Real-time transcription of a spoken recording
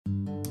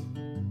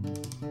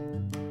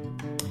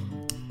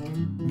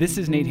This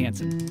is Nate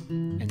Hansen.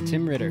 And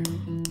Tim Ritter.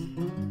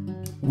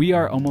 We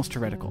are almost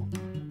heretical.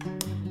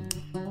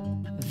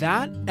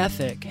 That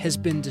ethic has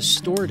been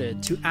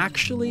distorted to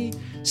actually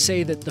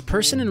say that the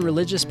person in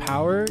religious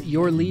power,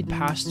 your lead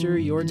pastor,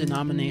 your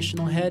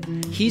denominational head,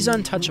 he's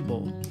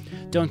untouchable.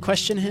 Don't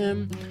question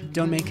him.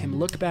 Don't make him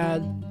look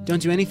bad.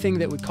 Don't do anything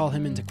that would call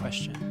him into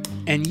question.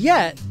 And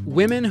yet,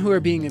 women who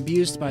are being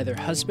abused by their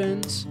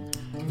husbands,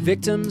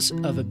 victims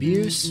of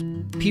abuse,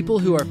 people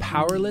who are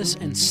powerless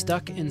and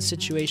stuck in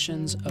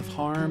situations of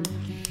harm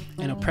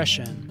and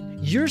oppression,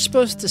 you're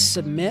supposed to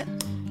submit.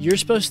 You're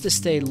supposed to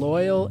stay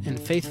loyal and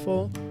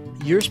faithful.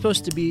 You're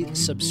supposed to be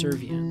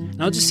subservient.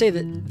 And I'll just say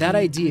that that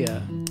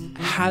idea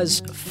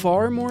has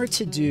far more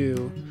to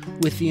do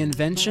with the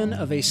invention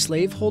of a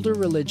slaveholder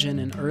religion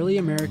in early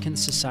American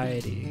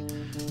society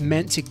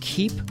meant to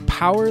keep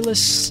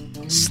powerless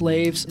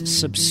slaves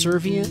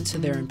subservient to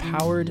their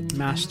empowered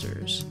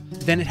masters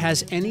than it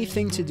has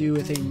anything to do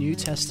with a New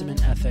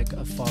Testament ethic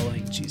of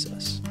following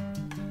Jesus.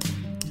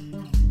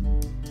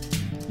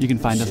 You can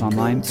find us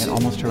online at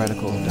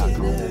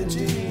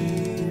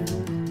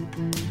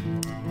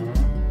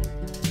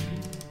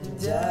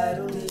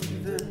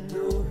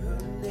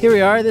almostheretical.com. Here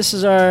we are. This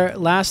is our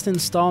last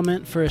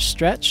installment for a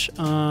stretch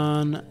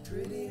on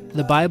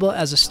the Bible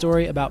as a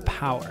story about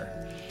power.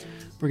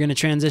 We're going to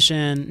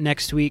transition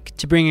next week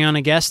to bringing on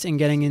a guest and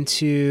getting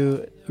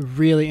into a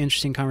really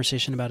interesting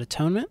conversation about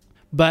atonement.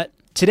 But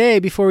today,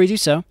 before we do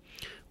so,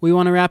 we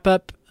want to wrap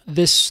up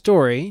this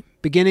story,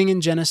 beginning in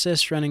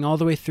Genesis, running all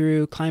the way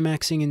through,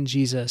 climaxing in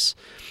Jesus,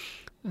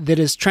 that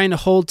is trying to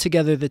hold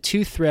together the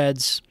two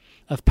threads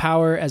of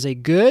power as a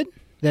good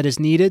that is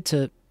needed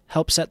to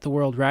help set the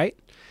world right,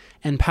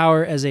 and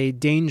power as a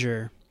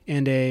danger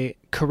and a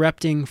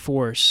corrupting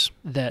force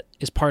that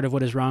is part of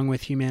what is wrong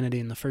with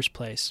humanity in the first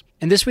place.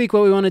 And this week,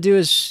 what we want to do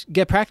is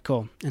get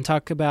practical and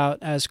talk about,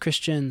 as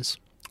Christians,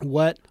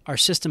 what our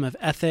system of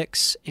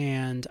ethics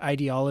and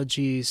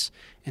ideologies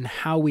and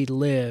how we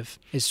live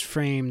is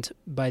framed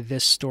by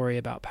this story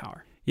about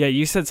power. Yeah,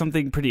 you said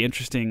something pretty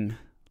interesting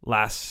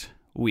last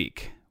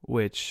week,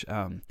 which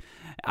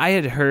I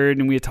had heard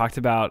and we had talked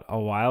about a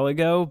while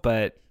ago,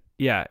 but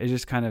yeah, it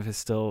just kind of has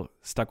still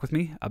stuck with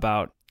me,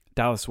 about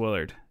Dallas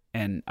Willard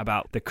and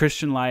about the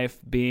Christian life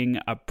being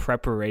a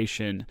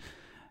preparation.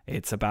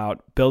 It's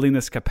about building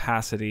this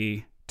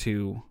capacity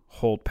to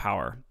hold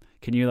power.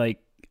 Can you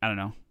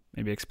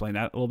maybe explain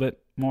that a little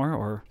bit more?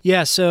 Or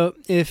yeah, so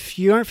if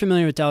you aren't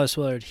familiar with Dallas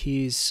Willard,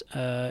 he's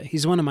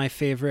one of my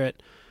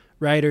favorite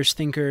writers,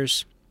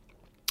 thinkers.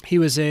 He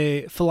was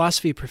a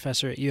philosophy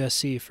professor at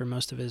USC for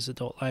most of his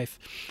adult life,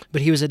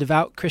 but he was a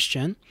devout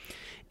Christian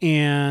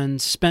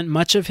and spent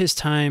much of his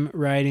time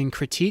writing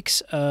critiques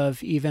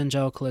of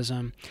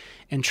evangelicalism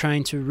and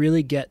trying to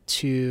really get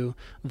to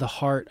the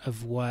heart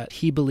of what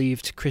he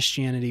believed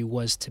Christianity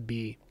was to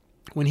be.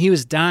 When he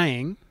was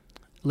dying,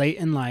 late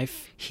in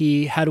life,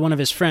 he had one of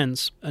his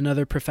friends,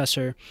 another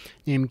professor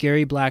named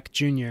Gary Black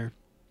Jr.,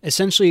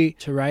 essentially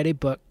to write a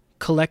book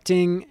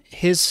collecting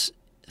his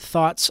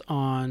thoughts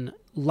on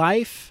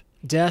life,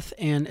 death,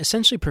 and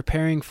essentially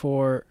preparing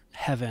for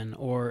heaven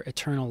or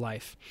eternal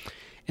life.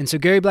 And so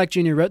Gary Black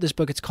Jr. wrote this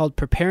book. It's called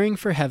Preparing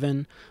for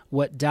Heaven: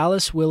 What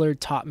Dallas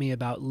Willard Taught Me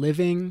About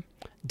Living,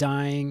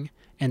 Dying,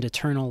 and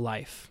Eternal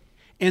Life.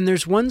 And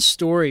there's one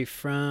story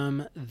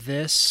from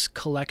this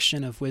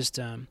collection of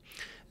wisdom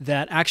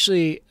that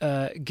actually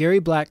Gary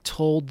Black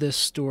told this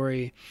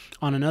story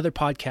on another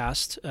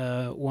podcast,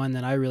 one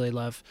that I really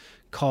love,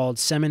 called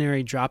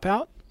Seminary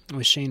Dropout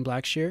with Shane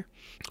Blackshear.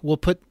 We'll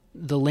put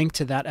the link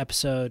to that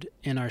episode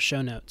in our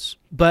show notes.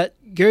 But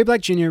Gary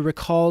Black Jr.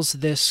 recalls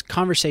this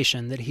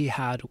conversation that he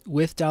had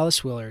with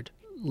Dallas Willard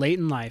late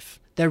in life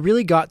that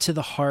really got to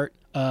the heart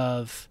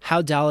of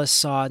how Dallas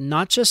saw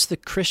not just the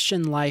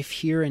Christian life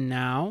here and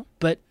now,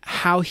 but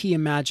how he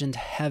imagined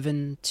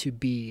heaven to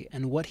be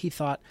and what he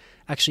thought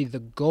actually the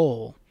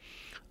goal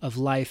of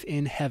life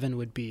in heaven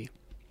would be.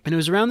 And it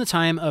was around the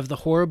time of the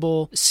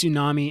horrible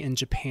tsunami in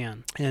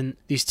Japan. And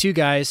these two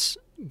guys,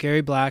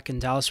 Gary Black and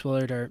Dallas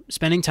Willard, are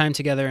spending time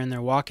together, and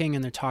they're walking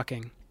and they're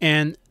talking.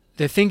 And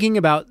they're thinking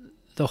about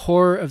the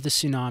horror of the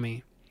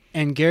tsunami.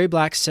 And Gary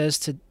Black says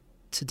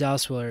to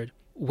Dallas Willard,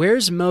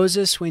 "Where's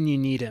Moses when you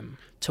need him?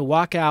 To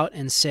walk out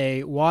and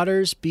say,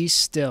 'Waters, be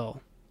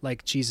still,'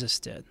 like Jesus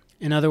did."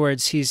 In other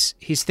words, he's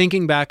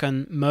thinking back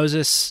on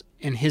Moses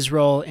and his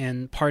role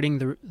in parting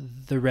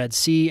the Red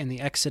Sea and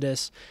the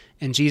Exodus,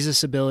 and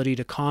Jesus' ability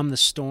to calm the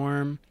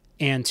storm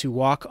and to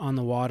walk on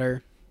the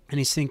water. And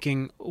he's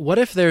thinking, what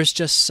if there's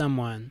just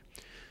someone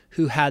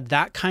who had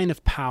that kind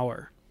of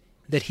power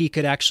that he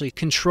could actually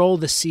control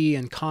the sea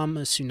and calm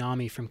a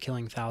tsunami from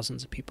killing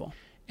thousands of people?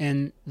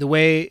 And the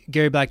way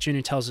Gary Black Jr.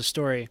 tells the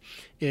story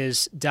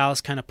is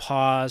Dallas kind of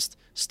paused,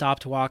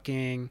 stopped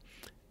walking,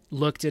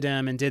 looked at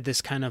him, and did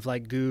this kind of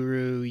like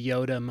guru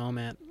Yoda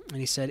moment. And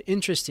he said,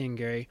 "Interesting,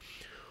 Gary.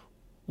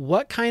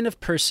 What kind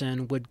of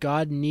person would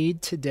God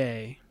need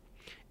today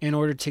in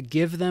order to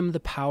give them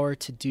the power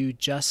to do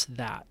just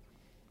that?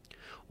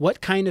 What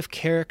kind of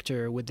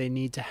character would they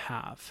need to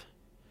have?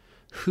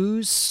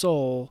 Whose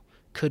soul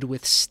could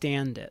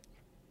withstand it?"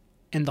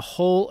 and the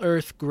whole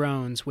earth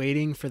groans,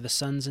 waiting for the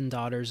sons and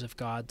daughters of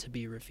God to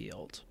be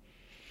revealed.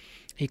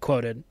 He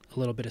quoted a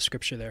little bit of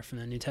scripture there from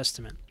the New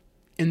Testament.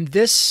 And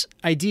this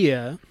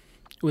idea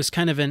was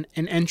kind of an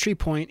entry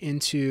point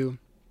into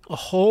a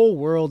whole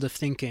world of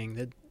thinking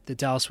that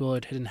Dallas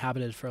Willard had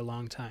inhabited for a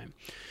long time,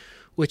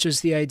 which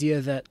was the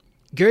idea that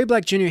Gary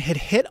Black Jr. had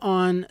hit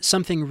on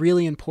something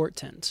really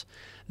important,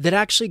 that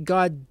actually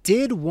God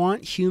did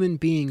want human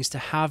beings to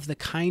have the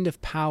kind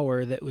of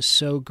power that was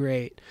so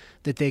great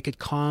that they could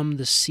calm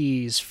the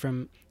seas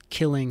from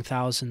killing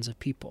thousands of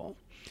people.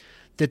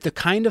 That the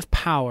kind of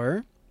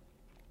power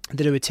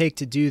that it would take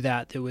to do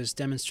that was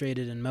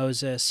demonstrated in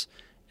Moses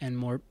and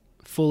more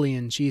fully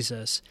in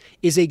Jesus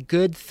is a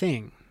good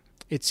thing.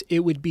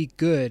 It would be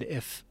good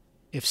if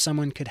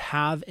someone could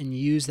have and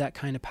use that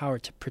kind of power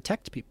to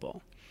protect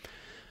people.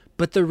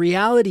 But the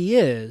reality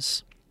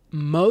is,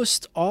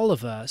 most all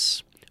of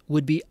us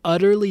would be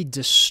utterly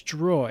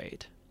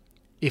destroyed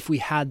if we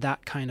had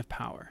that kind of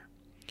power.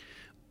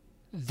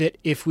 That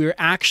if we were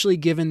actually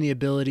given the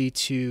ability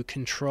to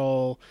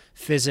control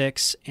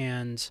physics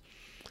and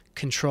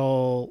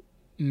control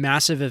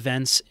massive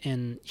events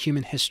in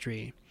human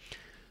history,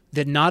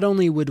 that not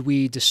only would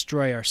we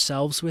destroy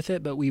ourselves with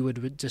it, but we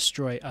would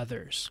destroy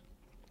others.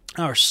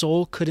 Our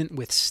soul couldn't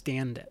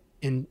withstand it.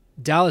 And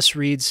Dallas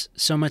reads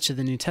so much of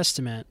the New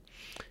Testament,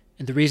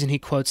 and the reason he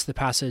quotes the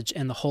passage,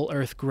 and the whole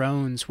earth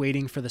groans,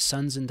 waiting for the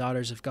sons and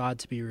daughters of God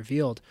to be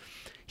revealed.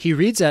 He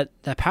reads that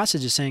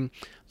passage as saying,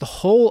 the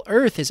whole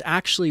earth is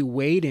actually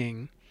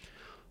waiting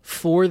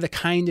for the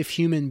kind of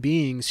human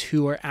beings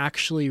who are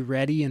actually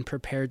ready and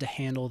prepared to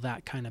handle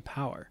that kind of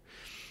power.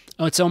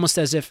 It's almost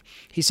as if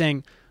he's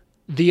saying,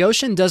 the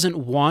ocean doesn't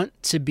want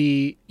to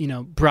be,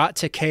 brought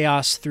to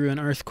chaos through an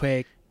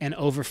earthquake and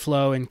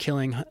overflow and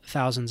killing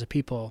thousands of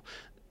people.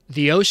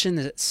 The ocean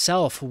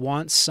itself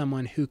wants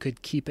someone who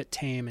could keep it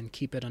tame and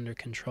keep it under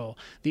control.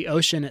 The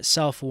ocean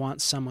itself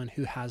wants someone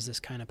who has this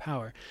kind of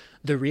power.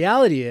 The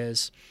reality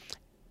is,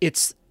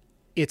 it's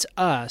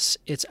us,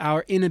 it's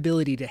our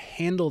inability to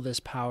handle this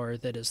power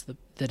that is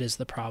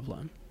the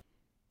problem.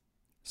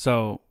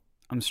 So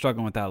I'm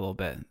struggling with that a little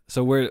bit.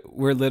 So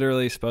we're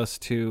literally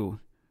supposed to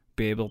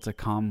be able to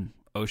calm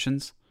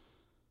oceans?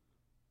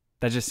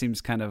 That just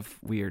seems kind of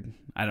weird.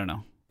 I don't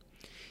know.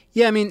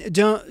 Yeah, I mean,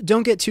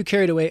 don't get too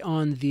carried away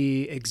on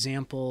the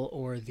example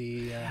or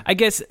the... I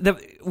guess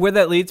where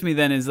that leads me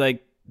then is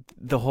like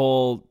the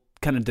whole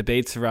kind of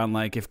debates around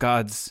like, if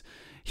God's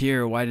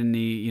here, why didn't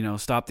he,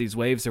 stop these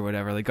waves or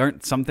whatever? Like,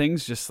 aren't some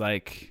things just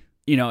like,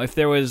 if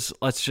there was,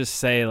 let's just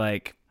say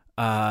like,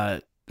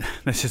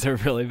 this is a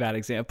really bad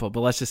example, but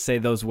let's just say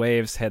those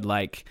waves had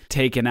like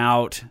taken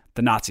out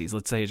the Nazis.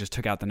 Let's say it just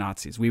took out the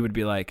Nazis. We would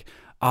be like,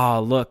 oh,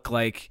 look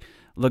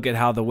at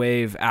how the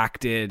wave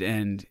acted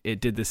and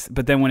it did this.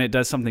 But then when it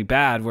does something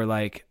bad, we're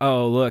like,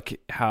 oh, look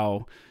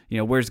how,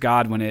 where's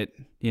God when it,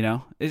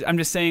 I'm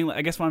just saying,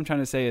 I guess what I'm trying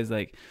to say is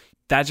like,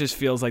 that just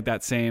feels like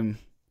that same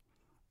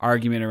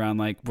argument around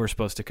like, we're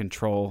supposed to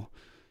control,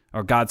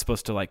 or God's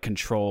supposed to like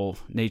control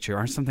nature.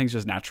 Aren't some things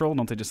just natural?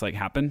 Don't they just like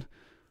happen?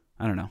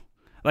 I don't know.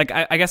 Like,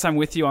 I guess I'm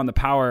with you on the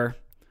power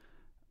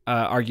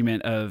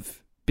argument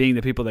of being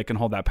the people that can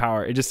hold that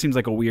power. It just seems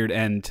like a weird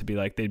end to be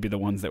like, they'd be the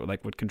ones that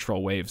would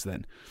control waves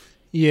then.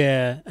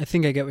 Yeah, I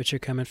think I get what you're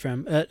coming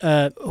from.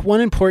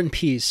 One important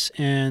piece,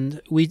 and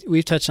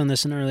we've touched on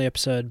this in an early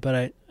episode,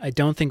 but I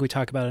don't think we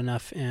talk about it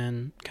enough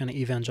in kind of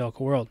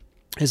evangelical world,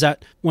 is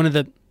that one of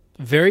the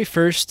very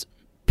first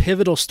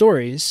pivotal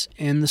stories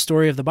in the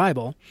story of the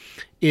Bible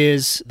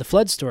is the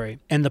flood story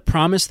and the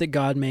promise that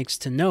God makes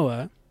to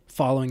Noah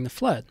following the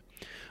flood,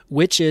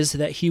 which is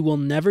that he will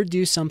never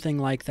do something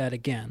like that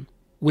again,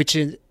 which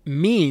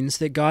means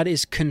that God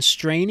is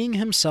constraining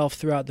himself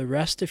throughout the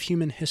rest of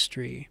human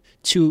history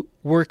to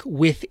work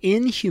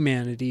within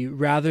humanity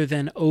rather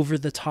than over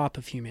the top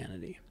of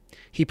humanity.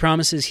 He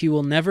promises he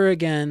will never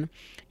again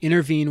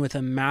intervene with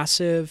a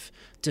massive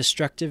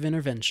destructive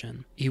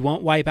intervention. He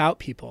won't wipe out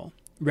people.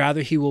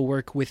 Rather, he will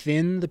work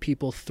within the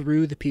people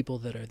through the people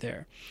that are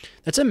there.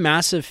 That's a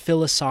massive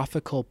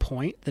philosophical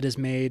point that is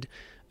made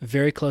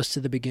very close to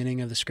the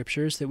beginning of the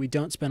scriptures that we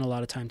don't spend a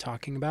lot of time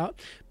talking about,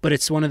 but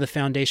it's one of the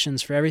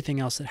foundations for everything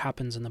else that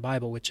happens in the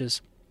Bible, which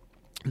is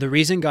the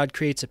reason God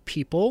creates a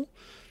people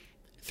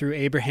through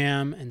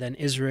Abraham and then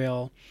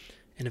Israel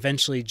and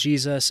eventually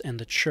Jesus and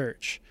the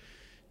church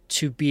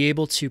to be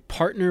able to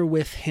partner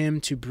with him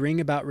to bring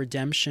about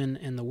redemption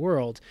in the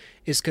world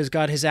is because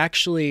God has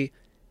actually,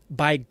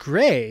 by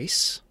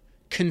grace,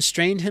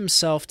 constrained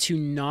himself to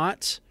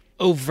not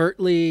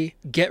overtly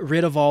get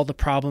rid of all the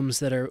problems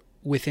that are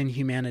within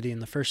humanity in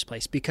the first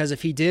place. Because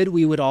if he did,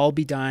 we would all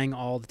be dying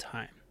all the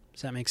time.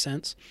 Does that make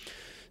sense?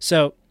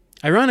 So,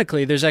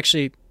 ironically, there's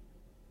actually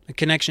a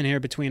connection here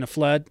between a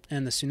flood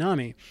and the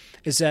tsunami,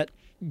 is that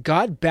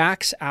God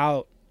backs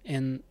out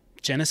in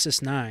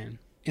Genesis 9,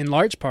 in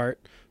large part,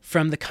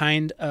 from the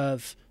kind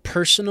of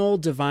personal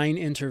divine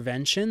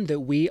intervention that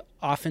we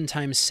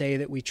oftentimes say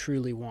that we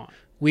truly want.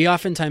 We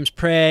oftentimes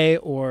pray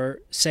or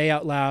say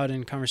out loud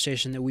in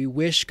conversation that we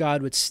wish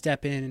God would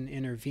step in and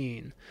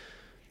intervene.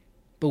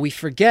 But we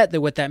forget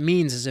that what that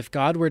means is if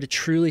God were to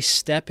truly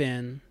step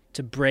in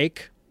to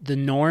break the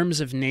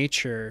norms of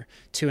nature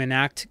to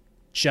enact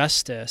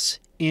justice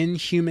in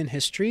human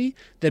history,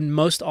 then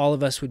most all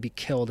of us would be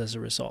killed as a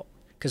result.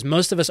 Because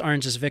most of us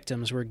aren't just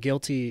victims, we're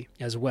guilty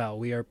as well.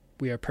 We are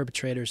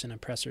perpetrators and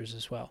oppressors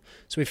as well.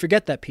 So we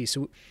forget that piece.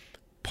 So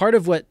part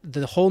of what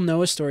the whole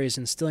Noah story is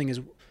instilling is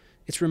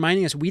it's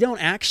reminding us we don't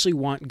actually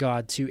want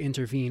God to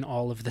intervene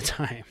all of the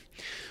time.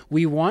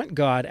 We want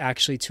God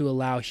actually to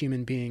allow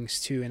human beings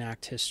to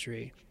enact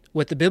history.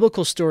 What the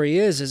biblical story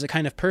is a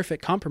kind of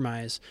perfect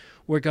compromise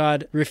where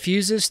God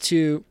refuses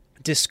to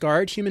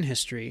discard human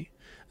history,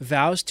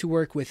 vows to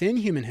work within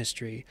human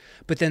history,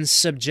 but then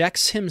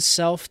subjects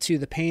himself to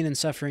the pain and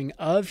suffering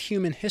of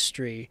human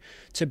history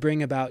to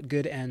bring about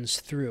good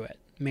ends through it,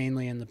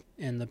 mainly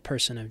in the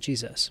person of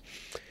Jesus.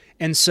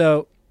 And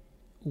so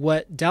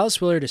what Dallas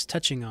Willard is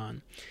touching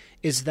on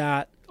is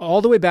that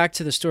all the way back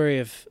to the story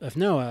of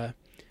Noah,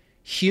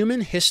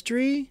 human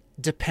history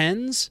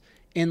depends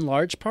in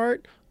large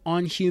part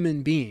on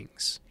human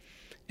beings.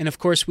 And of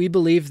course, we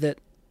believe that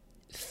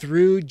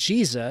through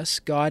Jesus,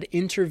 God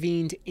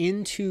intervened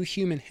into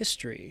human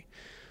history.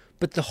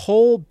 But the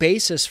whole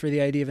basis for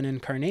the idea of an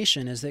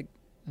incarnation is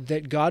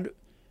that God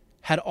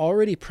had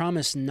already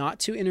promised not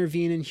to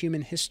intervene in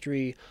human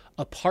history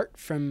apart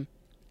from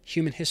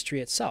human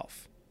history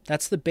itself.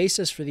 That's the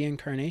basis for the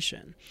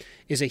incarnation,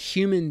 is a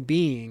human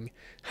being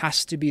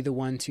has to be the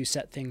one to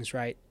set things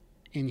right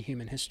in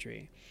human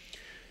history.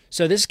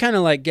 So this is kind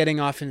of like getting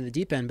off into the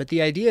deep end, but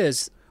the idea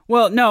is...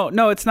 Well,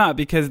 no, it's not,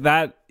 because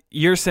that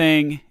you're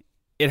saying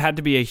it had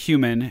to be a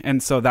human,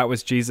 and so that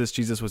was Jesus.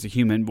 Jesus was a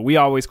human, but we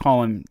always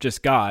call him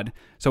just God,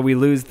 so we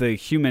lose the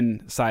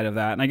human side of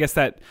that. And I guess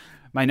that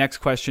my next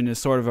question is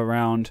sort of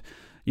around,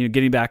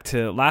 getting back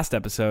to last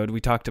episode, we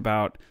talked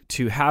about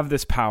to have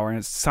this power, and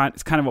it's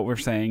kind of what we're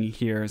saying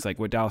here is like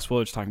what Dallas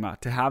Willard's talking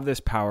about. To have this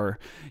power,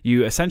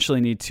 you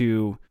essentially need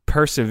to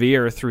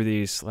persevere through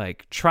these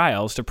like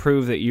trials to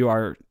prove that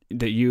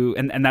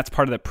and that's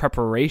part of the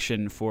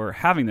preparation for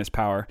having this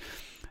power.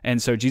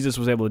 And so Jesus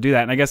was able to do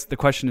that. And I guess the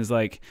question is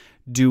like,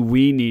 do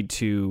we need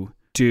to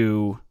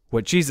do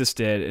what Jesus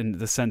did in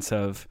the sense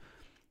of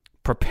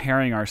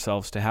preparing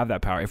ourselves to have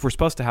that power? If we're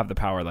supposed to have the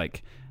power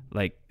like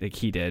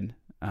he did,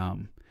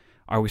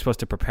 are we supposed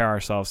to prepare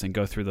ourselves and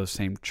go through those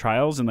same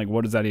trials? And like,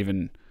 what does that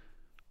even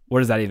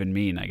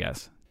mean, I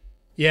guess?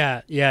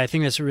 Yeah. I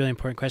think that's a really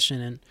important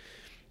question. And,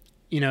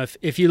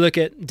 if you look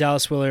at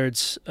Dallas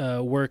Willard's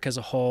work as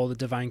a whole, The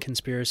Divine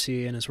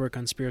Conspiracy, and his work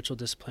on spiritual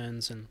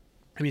disciplines, and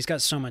I mean, he's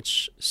got so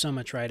much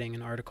writing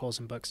and articles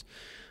and books.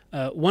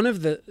 One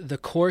of the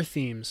core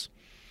themes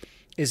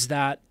is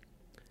that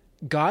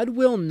God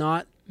will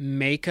not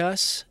make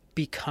us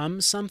become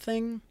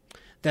something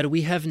that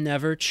we have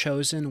never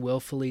chosen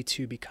willfully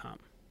to become.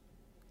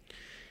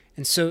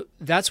 And so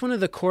that's one of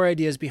the core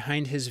ideas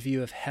behind his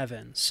view of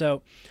heaven.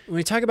 So when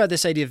we talk about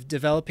this idea of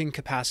developing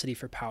capacity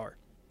for power,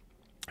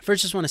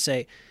 first just want to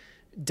say,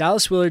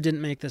 Dallas Willard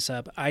didn't make this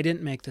up. I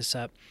didn't make this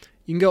up.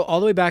 You can go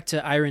all the way back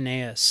to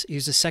Irenaeus. He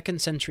was a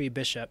 2nd century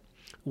bishop,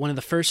 one of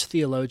the first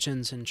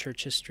theologians in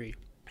church history.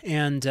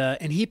 And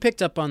he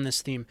picked up on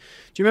this theme.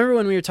 Do you remember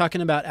when we were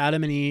talking about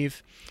Adam and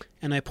Eve?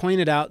 And I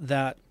pointed out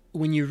that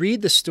when you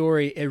read the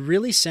story, it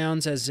really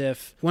sounds as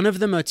if one of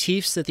the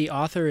motifs that the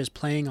author is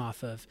playing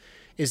off of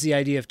is the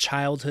idea of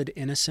childhood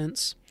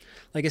innocence.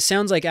 Like it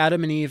sounds like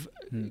Adam and Eve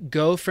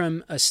go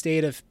from a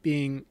state of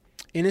being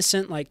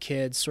innocent like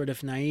kids, sort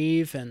of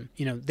naive, and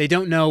they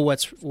don't know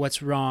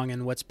what's wrong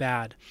and what's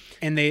bad,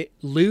 and they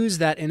lose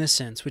that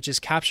innocence, which is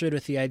captured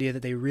with the idea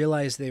that they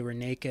realize they were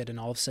naked and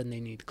all of a sudden they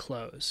need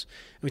clothes.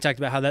 And we talked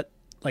about how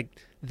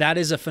that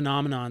is a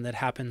phenomenon that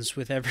happens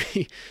with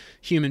every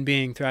human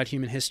being throughout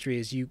human history.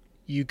 Is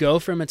you go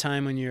from a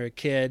time when you're a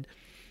kid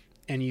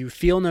and you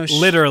feel no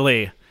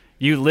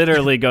you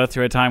literally go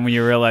through a time when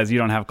you realize you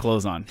don't have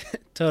clothes on.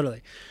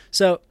 Totally.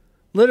 So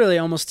literally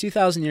almost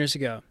 2,000 years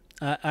ago,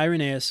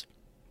 Irenaeus,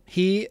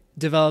 he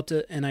developed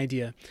an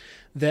idea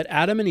that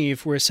Adam and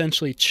Eve were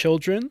essentially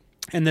children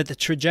and that the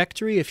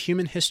trajectory of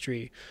human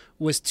history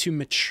was to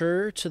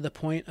mature to the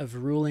point of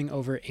ruling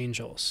over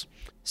angels.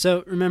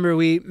 So remember,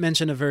 we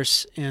mentioned a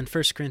verse in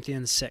 1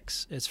 Corinthians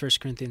 6. It's 1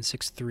 Corinthians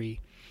 6:3,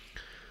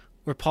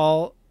 where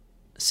Paul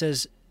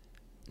says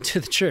to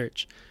the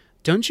church,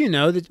 "Don't you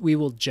know that we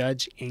will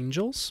judge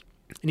angels?"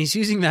 And he's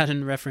using that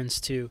in reference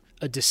to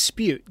a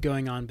dispute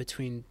going on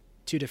between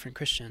two different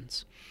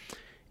Christians.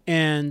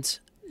 And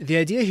the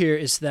idea here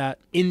is that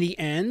in the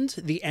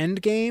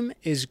end game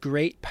is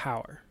great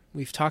power.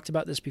 We've talked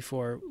about this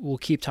before. We'll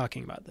keep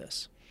talking about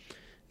this.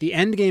 The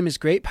end game is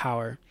great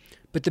power,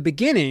 but the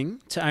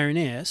beginning, to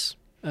Irenaeus,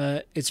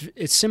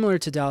 it's similar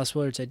to Dallas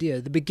Willard's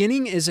idea. The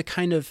beginning is a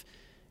kind of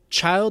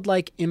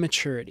childlike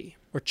immaturity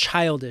or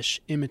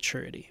childish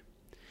immaturity.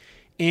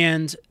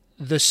 And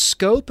the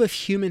scope of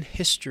human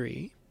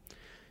history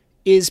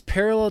is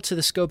parallel to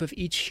the scope of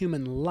each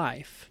human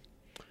life,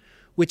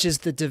 which is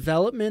the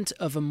development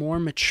of a more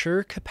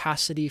mature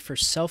capacity for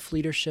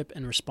self-leadership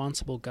and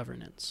responsible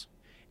governance.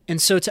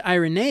 And so to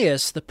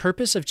Irenaeus, the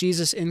purpose of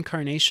Jesus'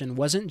 incarnation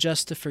wasn't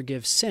just to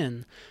forgive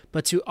sin,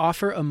 but to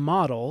offer a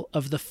model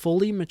of the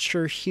fully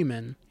mature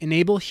human,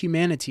 enable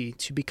humanity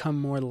to become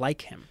more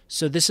like him.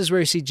 So this is where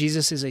you see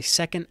Jesus is a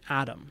second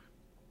Adam.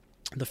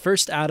 The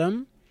first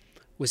Adam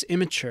was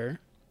immature,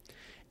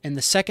 and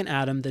the second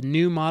Adam, the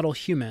new model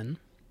human,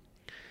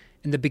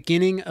 and the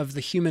beginning of the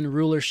human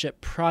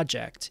rulership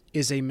project,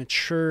 is a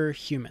mature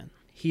human.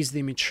 He's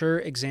the mature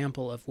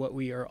example of what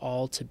we are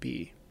all to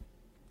be.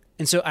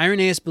 And so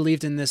Irenaeus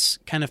believed in this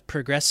kind of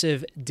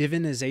progressive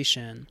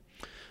divinization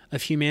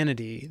of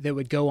humanity that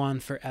would go on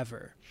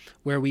forever,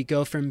 where we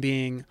go from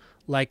being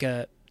like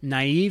a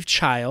naive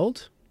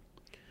child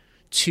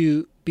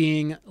to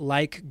being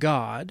like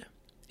God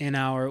in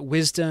our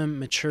wisdom,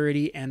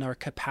 maturity, and our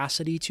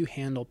capacity to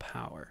handle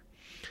power.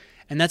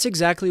 And that's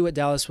exactly what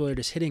Dallas Willard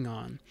is hitting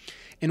on.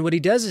 And what he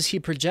does is he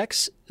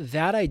projects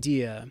that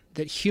idea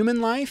that human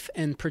life,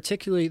 and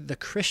particularly the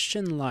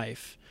Christian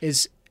life,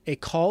 is a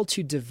call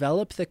to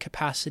develop the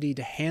capacity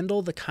to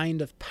handle the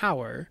kind of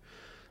power,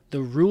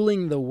 the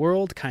ruling the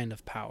world kind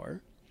of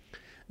power,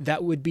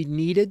 that would be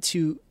needed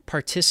to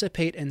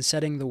participate in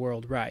setting the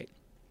world right.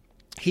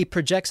 He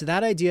projects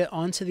that idea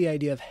onto the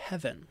idea of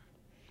heaven,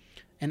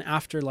 an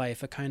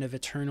afterlife, a kind of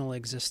eternal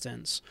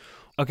existence.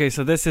 Okay,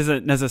 so this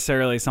isn't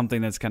necessarily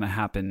something that's going to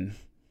happen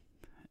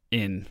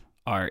in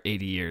our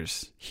 80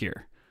 years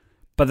here.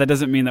 But that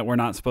doesn't mean that we're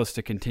not supposed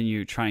to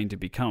continue trying to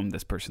become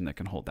this person that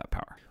can hold that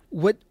power.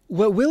 What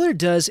Willard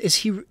does is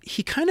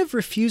he kind of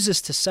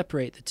refuses to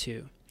separate the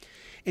two.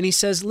 And he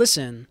says,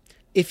 listen,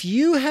 if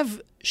you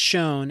have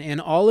shown in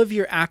all of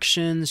your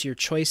actions, your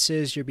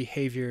choices, your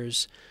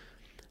behaviors,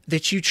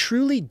 that you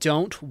truly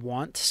don't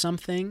want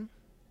something,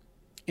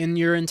 in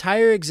your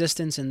entire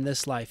existence in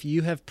this life,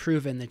 you have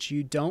proven that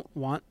you don't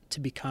want to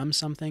become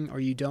something or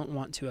you don't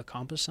want to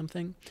accomplish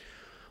something,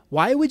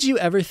 why would you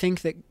ever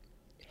think that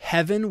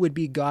heaven would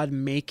be God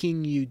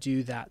making you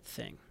do that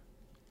thing?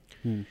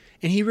 And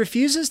he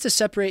refuses to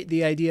separate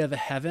the idea of a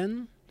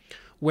heaven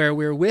where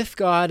we're with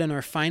God and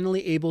are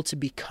finally able to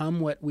become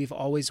what we've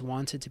always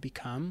wanted to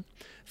become,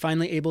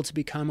 finally able to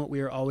become what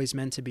we were always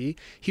meant to be.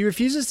 He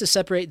refuses to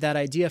separate that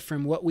idea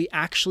from what we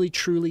actually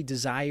truly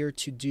desire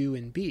to do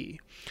and be.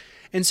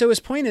 And so his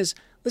point is,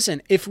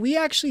 listen, if we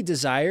actually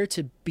desire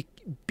to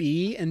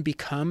be and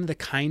become the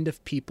kind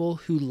of people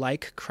who,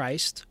 like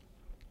Christ,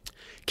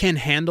 can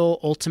handle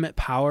ultimate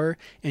power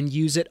and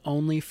use it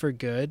only for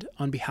good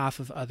on behalf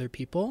of other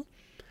people,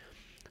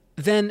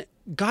 then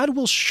God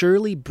will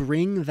surely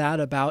bring that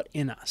about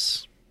in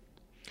us.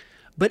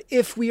 But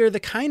if we are the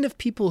kind of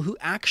people who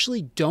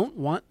actually don't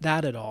want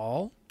that at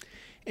all,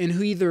 and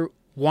who either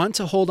want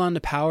to hold on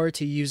to power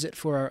to use it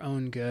for our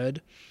own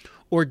good,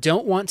 or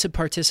don't want to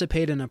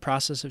participate in a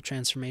process of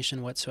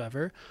transformation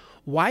whatsoever,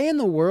 why in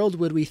the world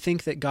would we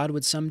think that God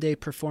would someday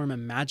perform a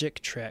magic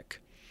trick,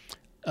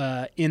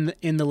 in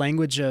the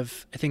language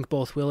of, I think,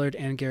 both Willard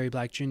and Gary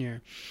Black Jr.,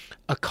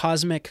 a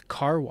cosmic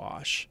car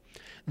wash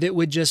that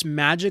would just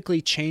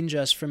magically change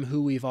us from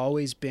who we've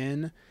always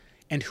been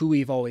and who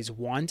we've always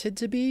wanted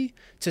to be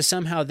to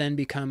somehow then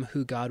become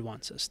who God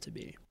wants us to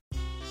be?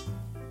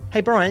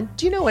 Hey Brian,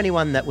 do you know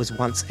anyone that was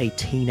once a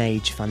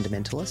teenage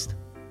fundamentalist?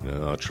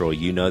 Oh, Troy,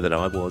 you know that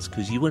I was,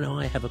 because you and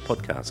I have a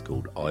podcast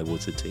called I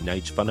Was a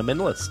Teenage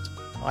Fundamentalist.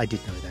 I did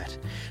know that.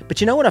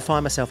 But you know what I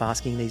find myself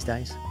asking these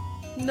days?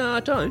 No, I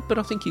don't, but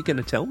I think you're going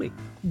to tell me.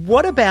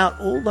 What about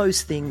all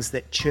those things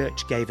that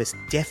church gave us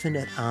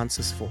definite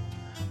answers for?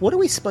 What are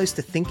we supposed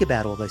to think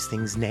about all those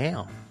things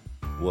now?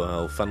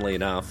 Well, funnily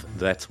enough,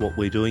 that's what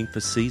we're doing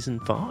for Season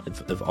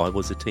 5 of I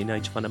Was a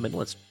Teenage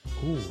Fundamentalist.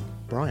 Ooh,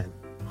 Brian,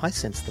 I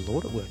sense the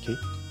Lord at work here.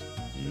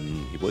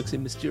 He works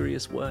in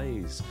mysterious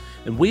ways.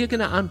 And we are going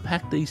to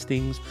unpack these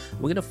things.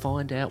 We're going to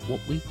find out what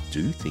we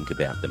do think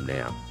about them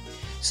now.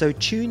 So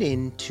tune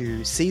in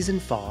to Season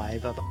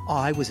 5 of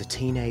I Was a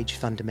Teenage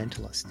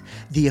Fundamentalist,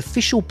 the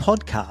official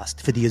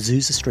podcast for the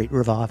Azusa Street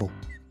Revival.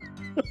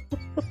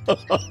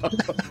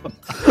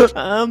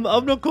 I'm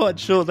not quite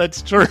sure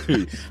that's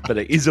true, but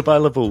it is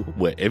available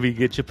wherever you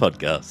get your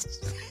podcasts.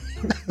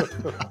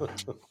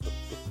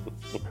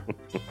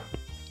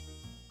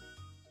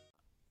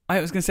 I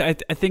was going to say,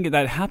 I think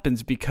that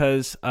happens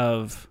because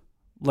of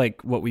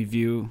like what we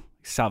view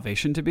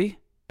salvation to be,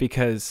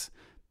 because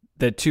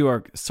the two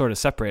are sort of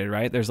separated,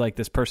 right? There's like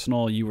this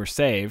personal, you were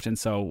saved. And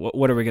so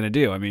what are we going to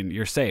do? I mean,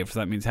 you're saved. So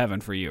that means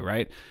heaven for you,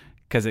 right?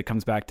 Because it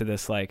comes back to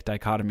this like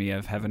dichotomy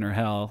of heaven or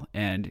hell,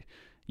 and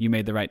you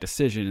made the right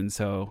decision.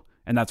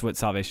 And that's what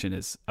salvation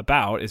is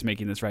about, is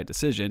making this right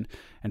decision.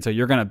 And so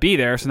you're going to be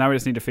there. So now we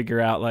just need to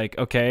figure out like,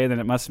 okay, then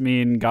it must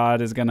mean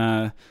God is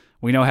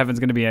we know heaven's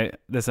going to be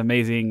this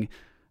amazing,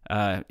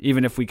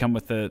 even if we come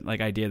with the like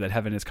idea that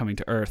heaven is coming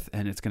to earth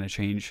and it's going to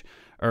change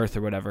earth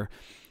or whatever,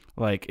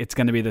 like it's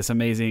going to be this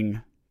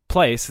amazing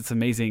place. It's an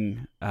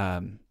amazing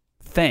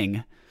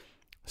thing.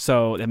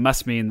 So it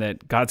must mean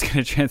that God's going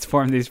to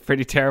transform these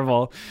pretty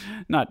terrible,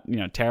 not,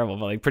 terrible,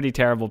 but like pretty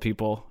terrible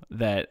people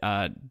that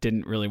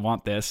didn't really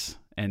want this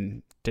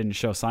and didn't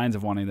show signs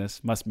of wanting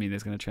this. Must mean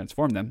He's going to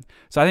transform them.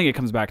 So I think it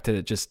comes back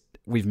to just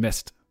we've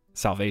missed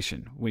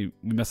salvation. We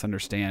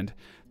misunderstand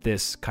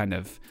this kind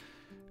of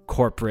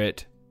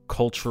corporate,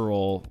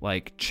 cultural,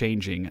 like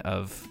changing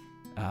of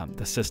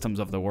the systems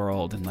of the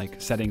world and like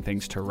setting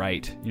things to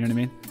right. You know what I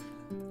mean?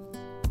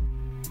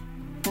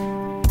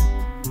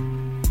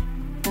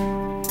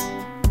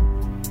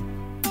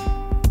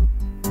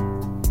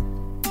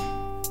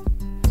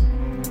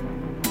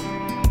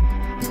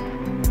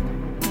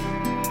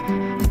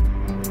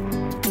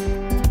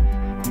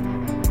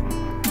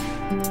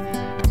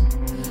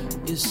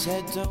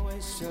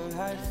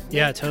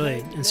 Yeah,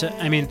 totally. And so,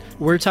 I mean,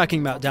 we're talking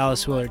about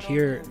Dallas Willard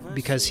here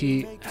because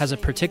he has a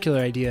particular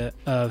idea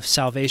of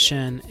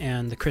salvation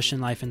and the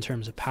Christian life in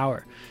terms of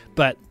power.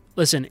 But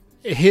listen,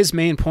 his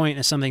main point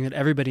is something that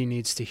everybody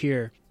needs to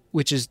hear,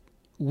 which is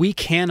we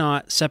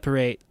cannot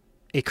separate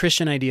a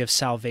Christian idea of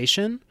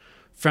salvation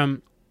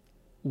from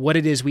what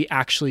it is we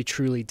actually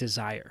truly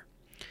desire.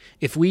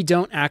 If we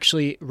don't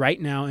actually,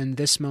 right now, in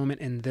this moment,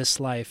 in this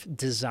life,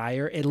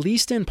 desire, at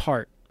least in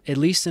part, at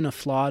least in a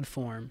flawed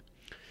form,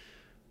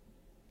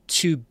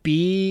 to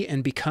be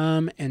and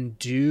become and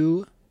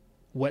do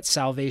what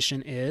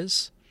salvation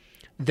is,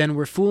 then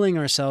we're fooling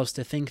ourselves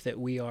to think that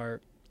we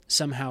are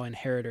somehow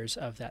inheritors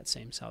of that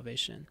same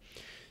salvation.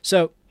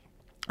 So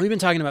we've been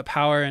talking about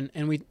power,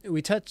 and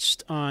we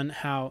touched on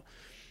how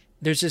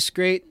there's this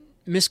great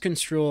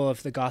misconstrual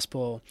of the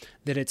gospel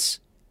that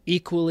it's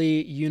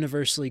equally,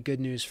 universally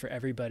good news for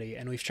everybody.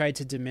 And we've tried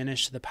to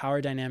diminish the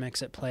power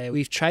dynamics at play.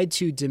 We've tried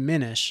to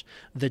diminish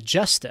the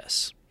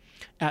justice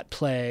at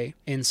play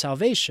in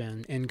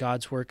salvation, in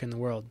God's work in the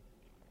world.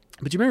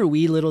 But do you remember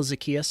wee little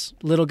Zacchaeus?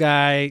 Little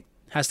guy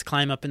has to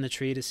climb up in the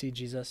tree to see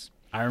Jesus.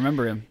 I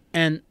remember him.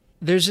 And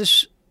there's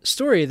this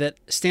story that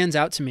stands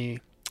out to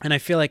me, and I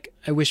feel like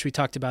I wish we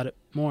talked about it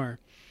more.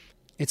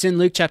 It's in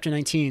Luke chapter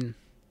 19.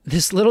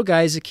 This little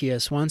guy,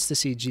 Zacchaeus, wants to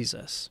see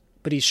Jesus,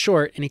 but he's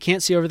short and he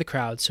can't see over the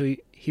crowd, so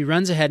he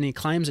runs ahead and he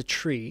climbs a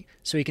tree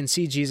so he can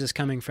see Jesus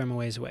coming from a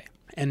ways away.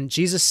 And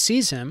Jesus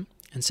sees him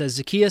and says,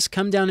 "Zacchaeus,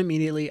 come down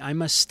immediately. I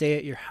must stay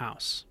at your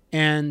house."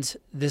 And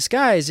this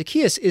guy,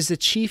 Zacchaeus, is the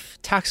chief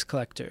tax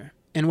collector.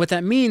 And what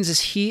that means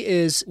is he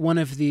is one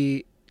of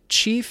the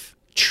chief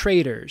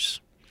traitors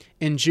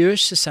in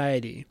Jewish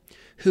society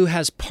who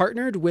has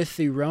partnered with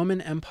the Roman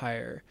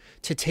Empire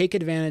to take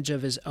advantage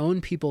of his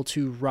own people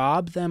to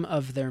rob them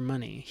of their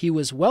money. He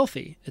was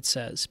wealthy, it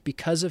says,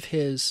 because of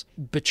his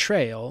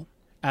betrayal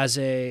as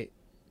a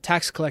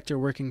tax collector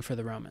working for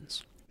the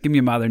Romans. Give me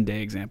a modern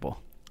day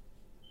example.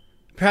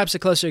 Perhaps a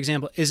closer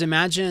example is,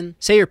 imagine,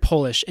 say you're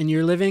Polish and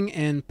you're living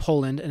in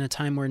Poland in a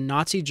time where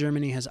Nazi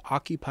Germany has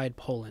occupied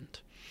Poland.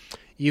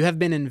 You have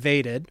been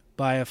invaded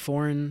by a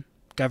foreign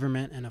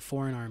government and a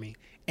foreign army.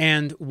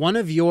 And one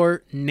of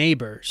your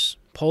neighbors,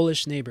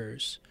 Polish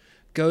neighbors,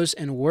 goes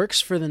and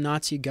works for the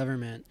Nazi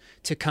government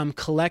to come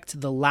collect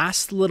the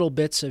last little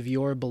bits of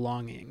your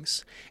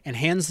belongings and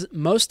hands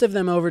most of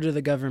them over to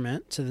the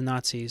government, to the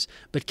Nazis,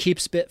 but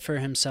keeps bit for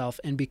himself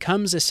and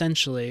becomes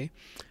essentially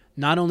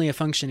not only a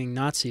functioning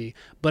Nazi,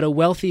 but a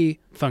wealthy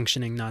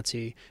functioning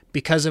Nazi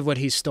because of what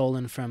he's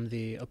stolen from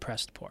the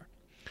oppressed poor.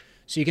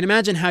 So you can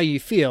imagine how you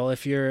feel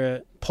if you're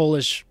a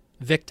Polish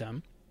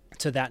victim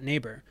to that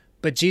neighbor.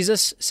 But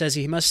Jesus says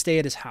he must stay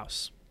at his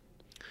house.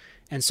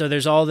 And so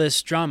there's all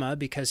this drama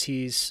because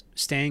he's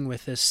staying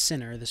with this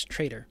sinner, this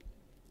traitor.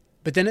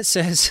 But then it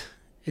says,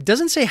 it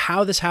doesn't say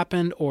how this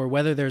happened or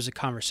whether there's a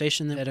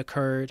conversation that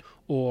occurred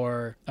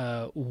or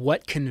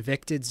what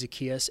convicted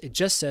Zacchaeus. It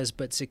just says,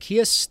 but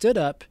Zacchaeus stood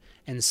up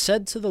and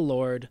said to the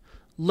Lord,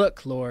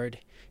 "Look, Lord,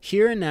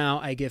 here and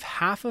now I give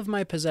half of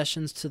my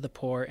possessions to the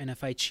poor, and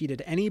if I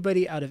cheated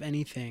anybody out of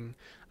anything,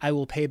 I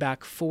will pay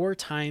back 4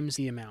 times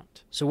the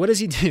amount." So what does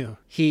he do?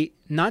 He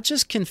not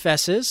just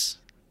confesses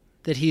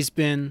that he's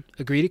been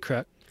a greedy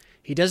crook.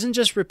 He doesn't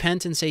just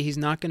repent and say he's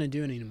not going to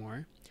do it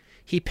anymore.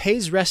 He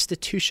pays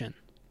restitution.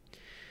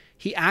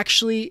 He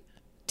actually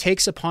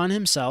takes upon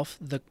himself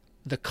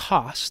the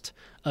cost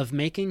of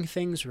making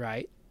things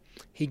right.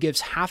 He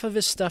gives half of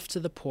his stuff to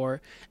the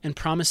poor and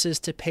promises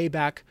to pay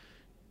back,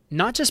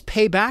 not just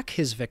pay back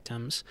his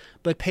victims,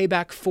 but pay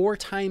back 4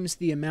 times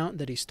the amount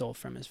that he stole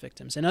from his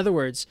victims. In other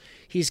words,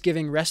 he's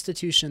giving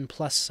restitution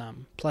plus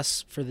some,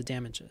 plus for the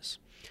damages.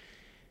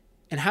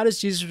 And how does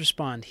Jesus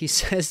respond? He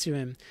says to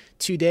him,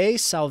 "Today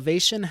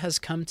salvation has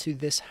come to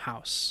this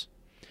house,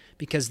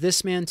 because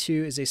this man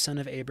too is a son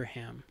of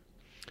Abraham.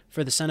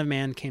 For the Son of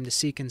Man came to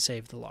seek and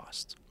save the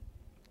lost."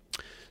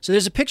 So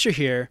there's a picture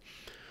here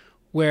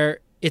where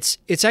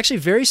it's actually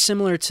very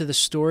similar to the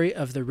story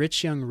of the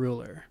rich young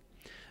ruler.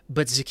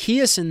 But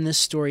Zacchaeus in this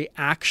story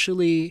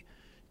actually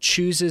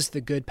chooses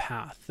the good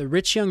path. The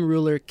rich young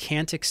ruler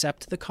can't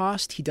accept the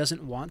cost. He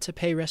doesn't want to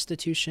pay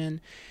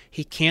restitution.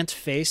 He can't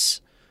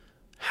face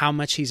how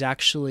much he's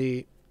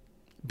actually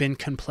been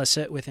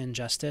complicit with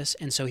injustice,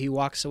 and so he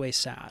walks away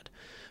sad.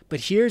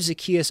 But here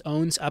Zacchaeus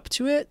owns up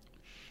to it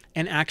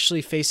and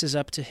actually faces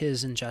up to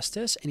his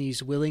injustice, and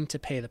he's willing to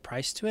pay the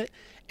price to it,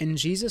 and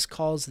Jesus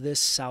calls this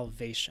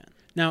salvation.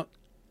 Now,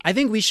 I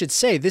think we should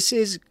say this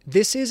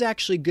is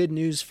actually good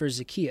news for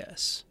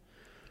Zacchaeus,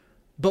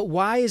 But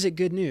why is it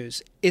good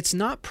news? It's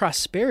not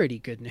prosperity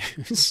good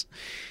news.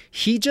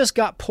 He just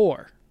got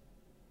poor.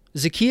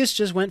 Zacchaeus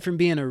just went from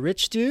being a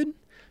rich dude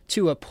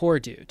to a poor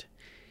dude.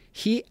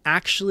 He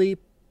actually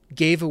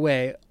gave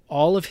away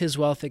all of his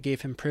wealth that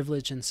gave him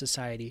privilege in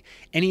society,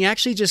 and he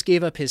actually just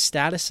gave up his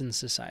status in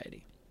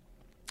society.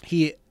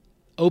 He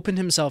opened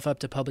himself up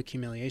to public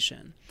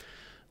humiliation.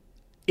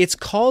 It's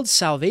called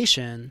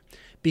salvation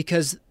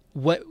because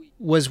what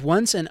was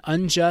once an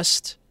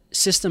unjust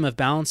system of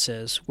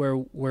balances where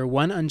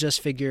one unjust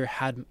figure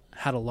had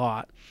a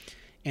lot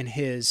and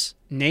his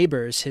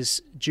neighbors,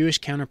 his Jewish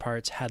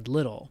counterparts, had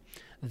little,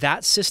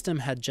 that system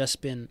had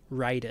just been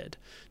righted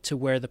to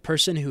where the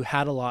person who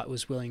had a lot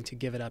was willing to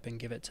give it up and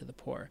give it to the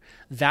poor.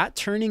 That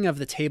turning of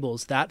the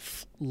tables, that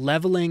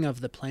leveling of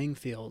the playing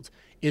field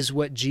is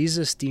what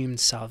Jesus deemed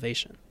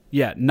salvation.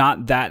 Yeah,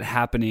 not that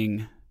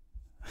happening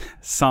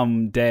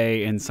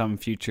someday in some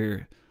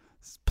future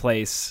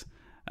place.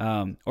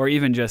 Or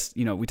even just,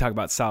 we talk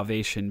about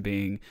salvation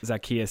being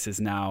Zacchaeus is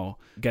now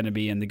going to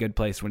be in the good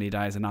place when he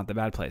dies and not the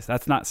bad place.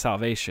 That's not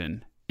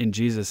salvation in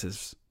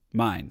Jesus's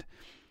mind.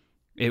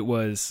 It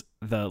was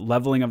the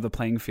leveling of the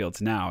playing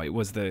fields now. It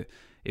was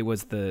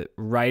the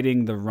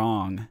righting the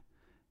wrong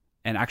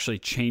and actually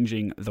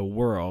changing the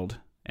world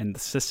and the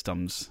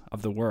systems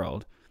of the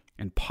world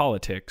and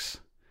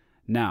politics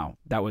now.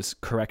 That was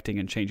correcting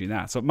and changing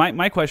that. So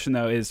my question,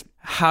 though, is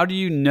how do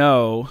you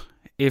know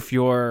if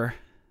you're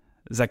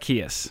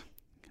Zacchaeus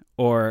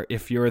or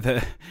if you're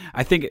the,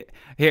 I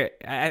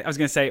was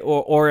going to say,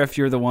 or if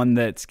you're the one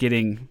that's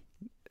getting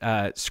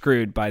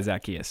screwed by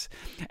Zacchaeus.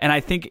 And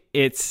I think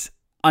it's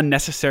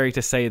unnecessary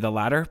to say the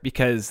latter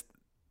because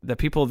the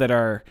people that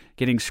are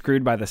getting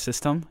screwed by the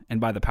system and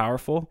by the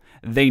powerful,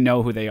 they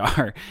know who they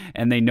are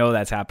and they know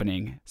that's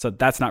happening. So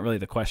that's not really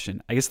the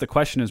question. I guess the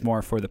question is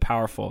more for the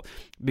powerful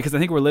because I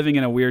think we're living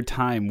in a weird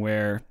time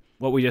where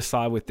what we just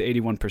saw with the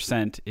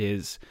 81%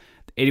 is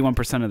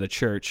 81% of the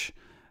church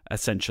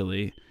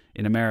essentially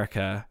in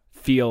America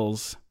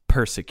feels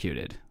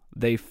persecuted.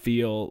 They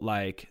feel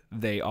like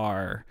they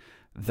are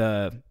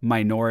the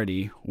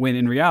minority when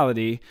in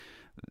reality,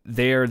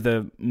 they're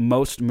the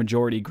most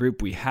majority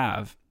group we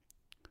have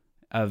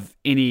of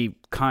any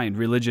kind,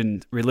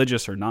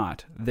 religious or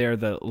not. They're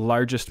the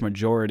largest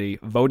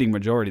voting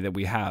majority that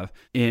we have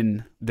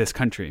in this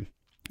country.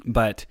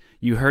 But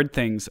you heard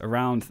things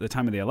around the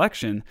time of the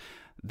election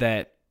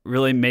that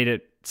really made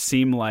it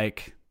seem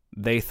like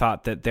they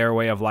thought that their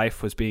way of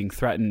life was being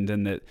threatened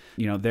and that,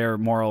 their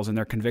morals and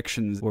their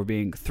convictions were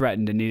being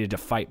threatened and needed to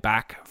fight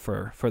back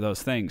for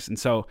those things. And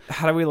so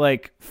how do we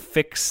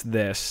fix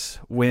this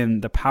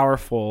when the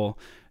powerful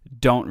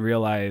don't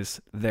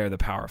realize they're the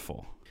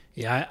powerful?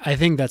 Yeah, I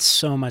think that's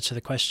so much of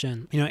the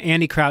question.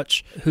 Andy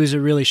Crouch, who's a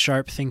really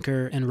sharp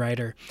thinker and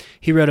writer,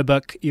 he wrote a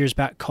book years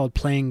back called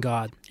Playing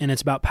God, and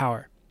it's about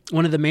power.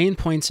 One of the main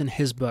points in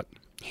his book,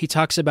 he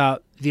talks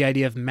about the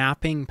idea of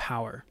mapping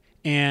power.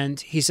 And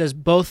he says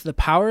both the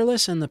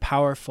powerless and the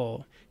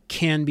powerful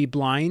can be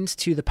blind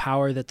to the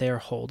power that they are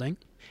holding,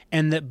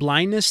 and that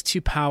blindness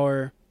to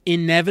power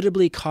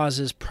inevitably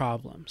causes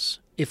problems.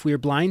 If we are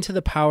blind to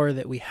the power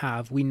that we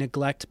have, we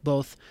neglect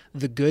both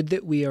the good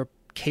that we are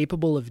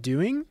capable of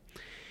doing,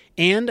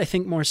 and I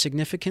think more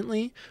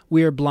significantly,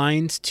 we are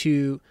blind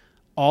to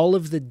all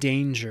of the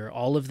danger,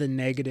 all of the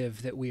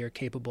negative that we are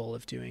capable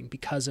of doing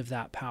because of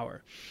that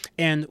power.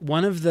 And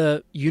one of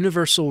the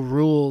universal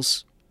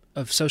rules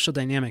of social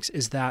dynamics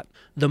is that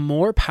the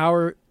more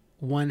power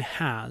one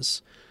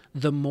has,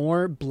 the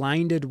more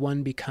blinded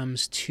one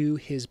becomes to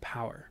his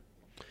power.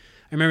 I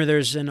remember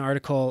there's an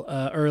article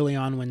early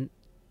on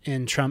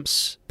in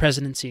Trump's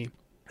presidency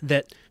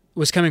that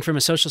was coming from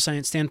a social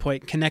science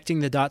standpoint, connecting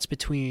the dots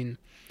between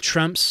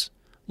Trump's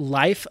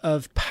life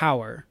of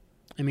power.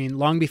 I mean,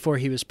 long before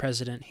he was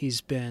president, he's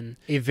been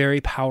a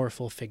very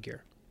powerful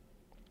figure.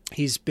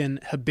 He's been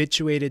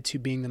habituated to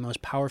being the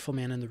most powerful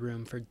man in the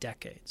room for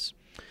decades.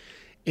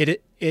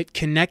 It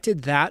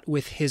connected that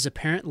with his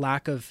apparent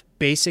lack of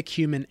basic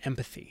human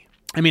empathy.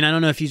 I mean, I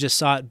don't know if you just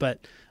saw it,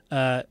 but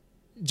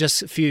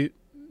just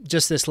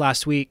this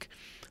last week,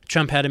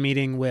 Trump had a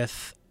meeting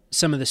with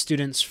some of the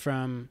students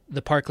from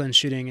the Parkland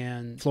shooting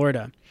in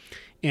Florida,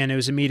 and it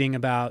was a meeting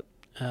about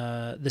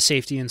the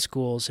safety in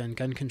schools and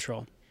gun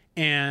control.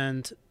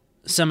 And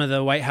some of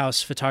the White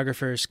House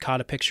photographers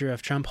caught a picture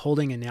of Trump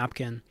holding a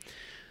napkin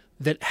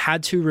that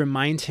had to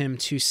remind him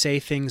to say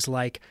things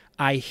like,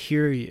 "I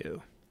hear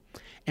you,"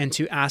 and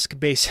to ask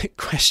basic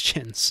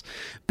questions,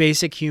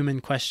 basic human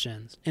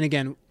questions. And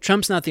again,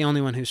 Trump's not the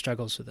only one who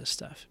struggles with this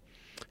stuff.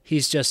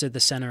 He's just at the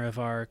center of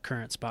our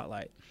current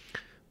spotlight.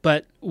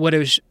 But what it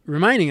was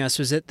reminding us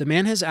was that the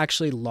man has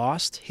actually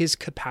lost his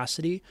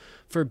capacity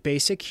for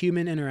basic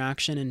human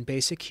interaction and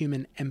basic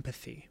human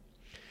empathy.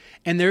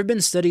 And there have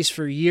been studies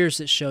for years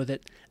that show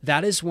that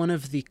that is one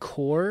of the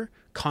core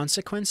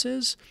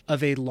consequences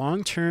of a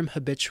long-term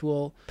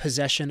habitual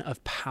possession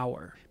of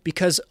power.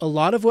 Because a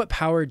lot of what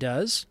power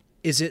does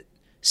is it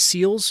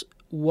seals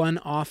one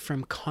off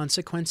from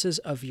consequences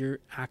of your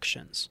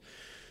actions.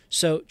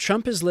 So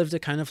Trump has lived a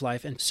kind of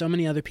life, and so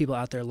many other people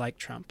out there like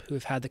Trump who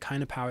have had the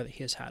kind of power that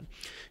he has had,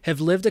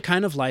 have lived a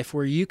kind of life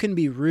where you can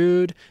be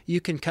rude, you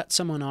can cut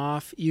someone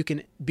off, you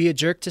can be a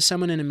jerk to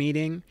someone in a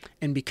meeting,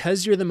 and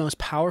because you're the most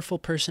powerful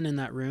person in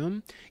that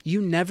room, you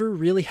never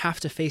really have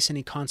to face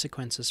any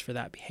consequences for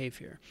that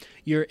behavior.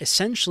 You're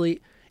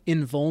essentially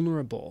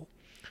invulnerable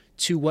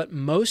to what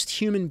most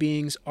human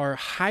beings are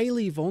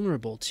highly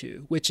vulnerable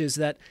to, which is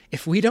that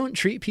if we don't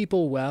treat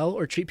people well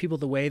or treat people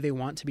the way they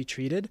want to be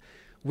treated,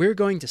 we're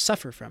going to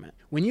suffer from it.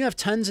 When you have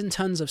tons and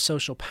tons of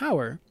social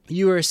power,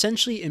 you are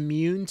essentially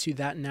immune to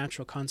that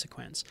natural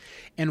consequence.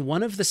 And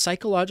one of the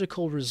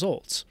psychological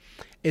results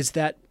is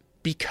that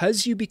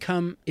because you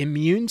become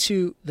immune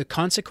to the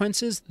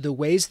consequences, the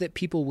ways that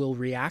people will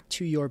react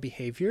to your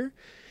behavior,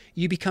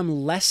 you become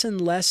less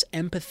and less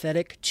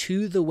empathetic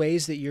to the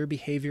ways that your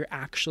behavior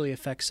actually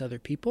affects other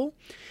people.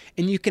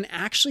 And you can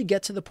actually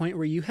get to the point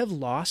where you have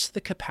lost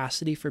the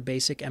capacity for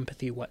basic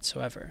empathy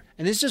whatsoever.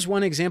 And this is just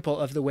one example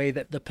of the way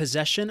that the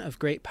possession of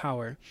great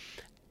power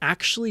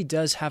actually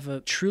does have a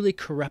truly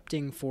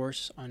corrupting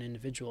force on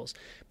individuals.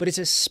 But it's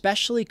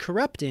especially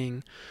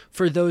corrupting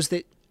for those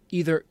that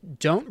either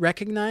don't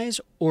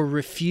recognize or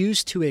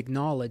refuse to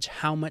acknowledge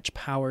how much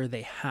power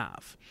they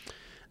have.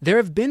 There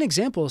have been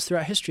examples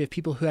throughout history of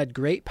people who had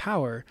great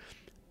power,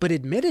 but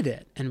admitted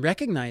it and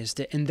recognized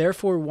it and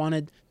therefore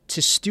wanted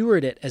to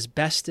steward it as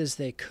best as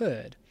they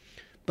could.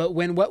 But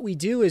when what we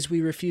do is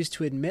we refuse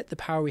to admit the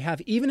power we have,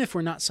 even if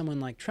we're not someone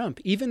like Trump,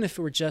 even if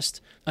we're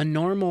just a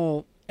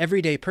normal,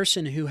 everyday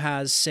person who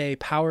has, say,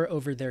 power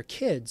over their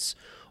kids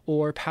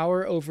or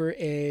power over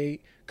a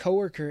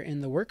coworker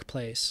in the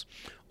workplace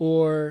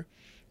or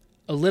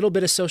a little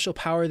bit of social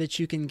power that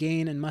you can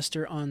gain and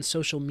muster on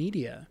social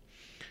media,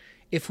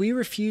 if we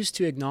refuse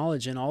to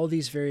acknowledge in all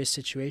these various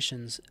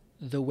situations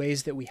the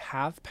ways that we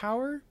have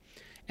power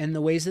and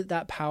the ways that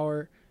that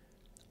power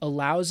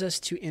allows us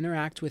to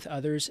interact with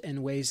others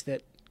in ways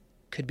that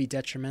could be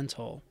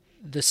detrimental,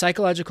 the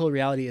psychological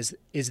reality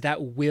is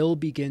that will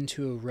begin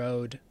to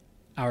erode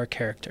our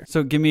character.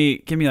 So give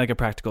me like a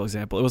practical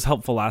example. It was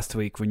helpful last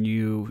week when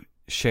you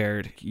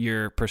shared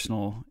your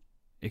personal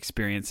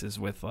experiences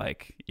with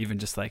like even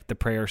just like the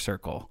prayer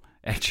circle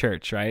at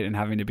church, right? And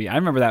having to be, I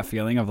remember that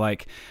feeling of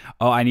like,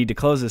 oh, I need to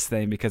close this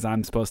thing because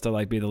I'm supposed to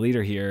like be the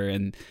leader here.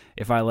 And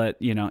if I let,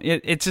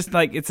 it's just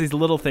like, it's these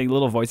little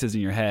voices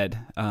in your head,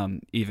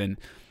 even,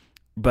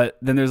 but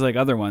then there's like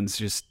other ones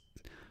just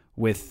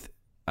with,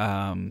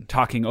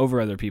 talking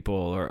over other people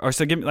or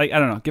so give me like, I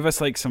don't know, give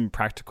us like some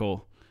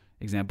practical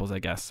examples, I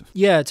guess.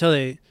 Yeah,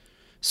 totally.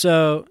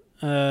 So,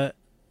 at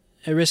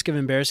risk of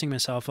embarrassing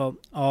myself,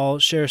 I'll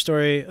share a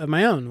story of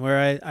my own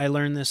where I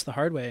learned this the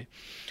hard way.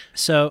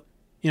 So,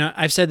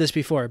 I've said this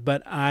before,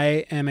 but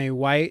I am a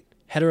white,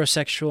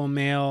 heterosexual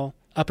male,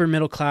 upper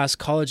middle class,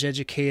 college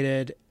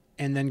educated,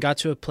 and then got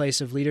to a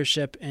place of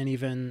leadership and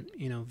even,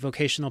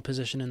 vocational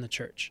position in the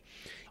church.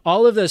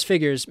 All of those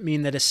figures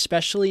mean that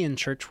especially in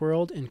church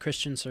world, in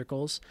Christian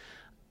circles,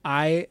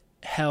 I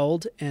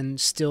held and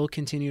still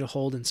continue to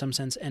hold in some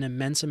sense an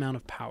immense amount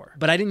of power.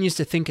 But I didn't used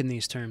to think in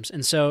these terms.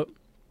 And so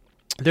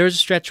there was a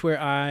stretch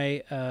where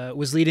I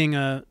was leading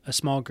a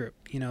small group,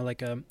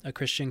 like a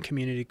Christian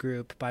community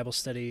group, Bible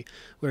study,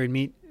 where we'd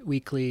meet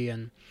weekly,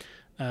 and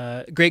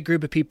a great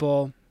group of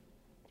people.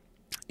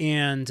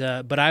 And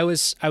but I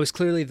was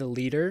clearly the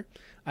leader.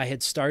 I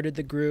had started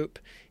the group,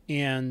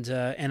 and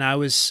I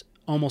was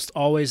almost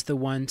always the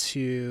one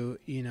to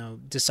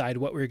decide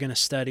what we were going to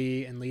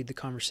study and lead the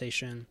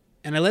conversation.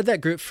 And I led that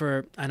group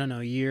for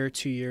a year,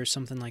 2 years,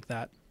 something like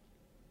that.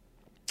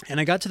 And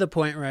I got to the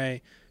point where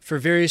I, for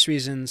various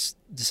reasons,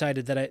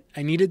 decided that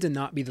I needed to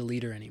not be the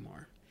leader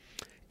anymore.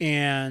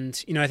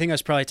 And, I think I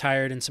was probably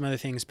tired and some other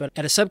things, but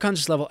at a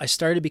subconscious level, I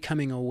started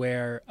becoming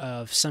aware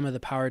of some of the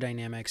power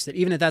dynamics that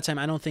even at that time,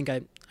 I don't think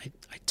I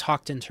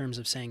talked in terms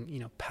of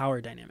saying, power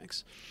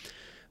dynamics.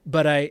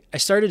 But I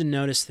started to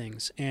notice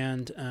things.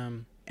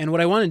 And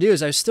what I wanted to do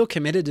is I was still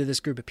committed to this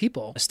group of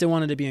people. I still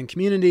wanted to be in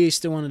community,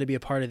 still wanted to be a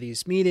part of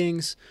these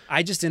meetings.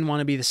 I just didn't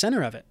want to be the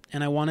center of it.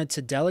 And I wanted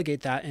to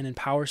delegate that and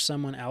empower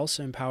someone else,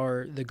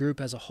 empower the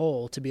group as a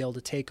whole to be able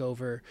to take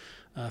over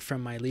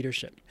from my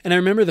leadership. And I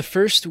remember the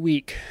first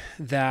week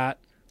that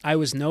I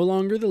was no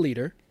longer the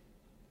leader.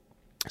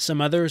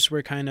 Some others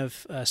were kind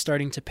of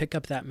starting to pick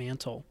up that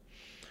mantle.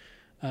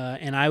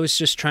 And I was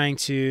just trying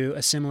to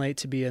assimilate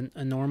to be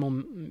a normal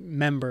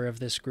member of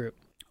this group.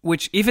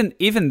 Which even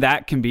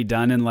that can be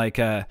done in like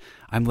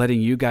I'm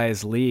letting you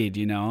guys lead,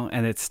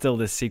 and it's still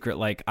this secret,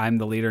 like I'm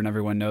the leader and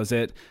everyone knows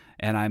it.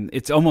 And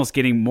it's almost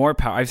getting more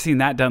power. I've seen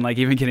that done, like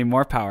even getting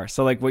more power.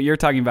 So like what you're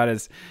talking about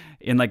is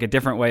in like a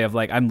different way of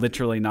like, I'm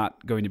literally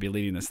not going to be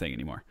leading this thing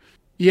anymore.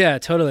 Yeah,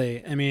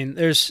 totally. I mean,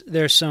 there's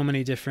so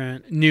many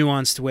different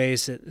nuanced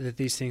ways that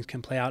these things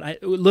can play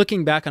out.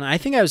 Looking back on it, I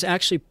think I was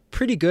actually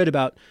pretty good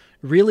about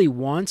really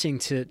wanting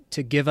to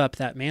give up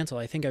that mantle.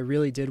 I think I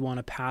really did want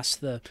to pass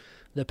the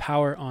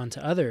power on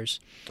to others.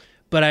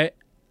 But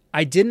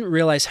I didn't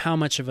realize how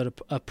much of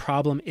a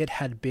problem it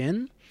had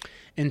been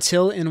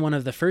until in one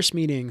of the first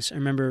meetings, I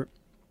remember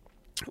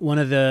one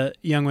of the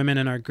young women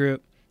in our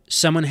group,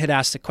 someone had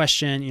asked a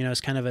question,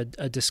 it's kind of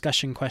a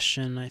discussion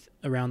question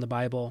around the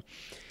Bible,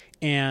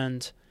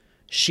 and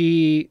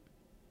she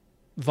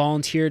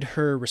volunteered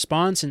her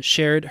response and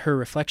shared her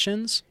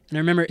reflections. And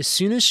I remember as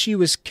soon as she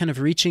was kind of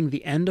reaching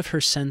the end of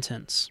her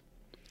sentence,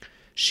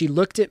 she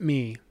looked at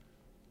me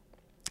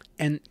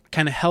and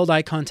kind of held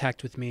eye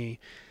contact with me.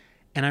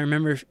 And I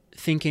remember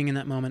thinking in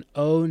that moment,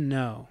 oh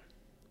no,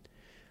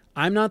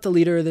 I'm not the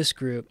leader of this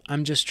group.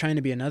 I'm just trying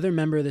to be another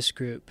member of this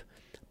group.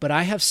 But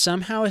I have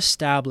somehow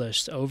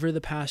established over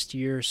the past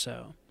year or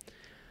so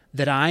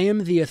that I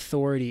am the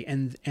authority,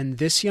 and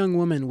this young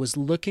woman was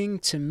looking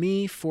to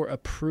me for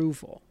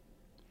approval.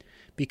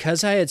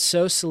 Because I had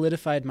so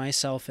solidified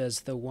myself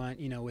as the one,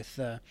 with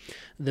the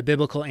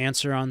biblical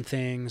answer on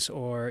things,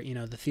 or,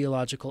 the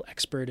theological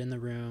expert in the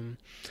room,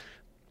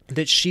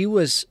 that she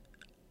was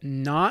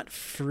not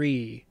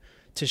free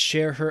to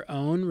share her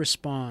own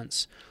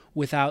response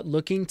without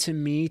looking to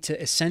me to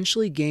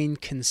essentially gain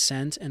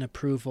consent and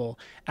approval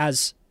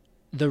as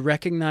the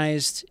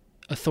recognized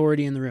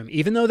authority in the room.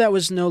 Even though that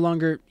was no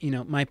longer,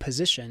 my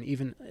position,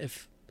 even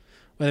if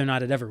whether or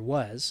not it ever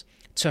was.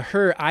 To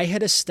her, I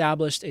had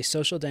established a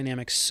social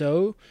dynamic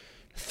so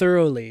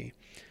thoroughly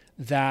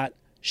that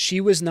she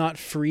was not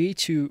free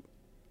to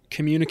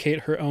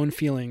communicate her own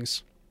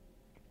feelings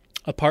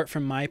apart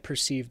from my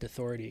perceived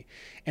authority.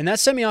 And that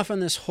set me off on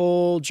this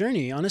whole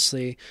journey,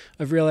 honestly,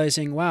 of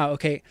realizing, wow,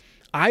 okay,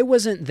 I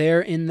wasn't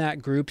there in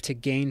that group to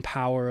gain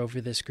power over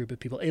this group of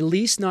people, at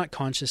least not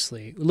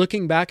consciously.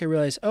 Looking back, I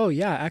realized, oh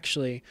yeah,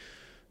 actually,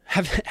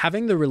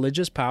 having the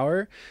religious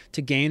power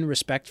to gain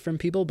respect from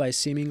people by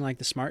seeming like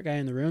the smart guy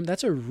in the room,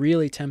 that's a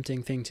really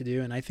tempting thing to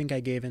do, and I think I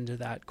gave into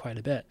that quite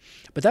a bit.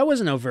 But that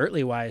wasn't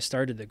overtly why I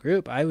started the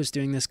group. I was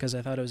doing this because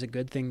I thought it was a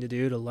good thing to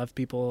do, to love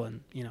people,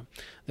 and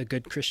the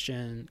good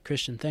Christian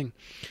thing.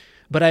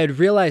 But I had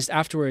realized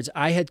afterwards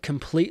I had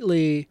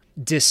completely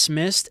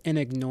dismissed and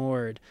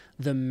ignored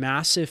the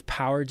massive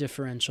power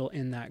differential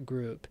in that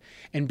group.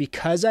 And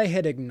because I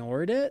had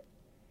ignored it,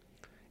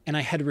 and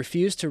I had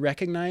refused to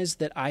recognize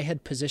that I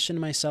had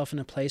positioned myself in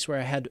a place where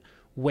I had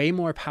way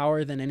more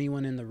power than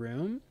anyone in the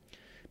room,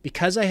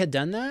 because I had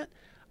done that,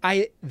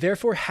 I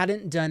therefore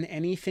hadn't done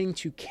anything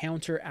to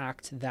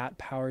counteract that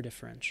power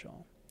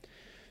differential.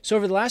 So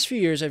over the last few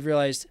years, I've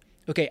realized,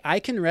 okay, I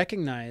can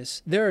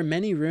recognize there are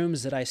many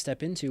rooms that I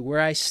step into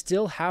where I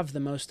still have the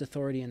most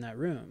authority in that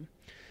room.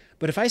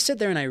 But if I sit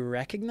there and I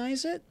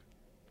recognize it,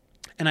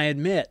 and I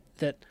admit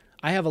that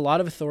I have a lot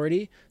of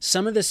authority.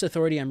 Some of this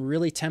authority I'm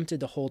really tempted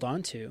to hold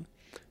on to.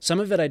 Some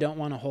of it I don't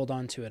want to hold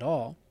on to at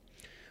all.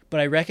 But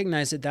I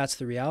recognize that that's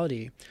the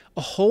reality.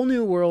 A whole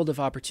new world of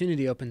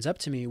opportunity opens up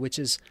to me, which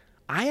is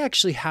I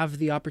actually have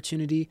the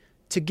opportunity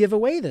to give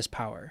away this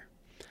power.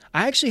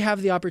 I actually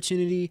have the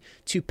opportunity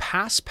to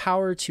pass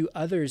power to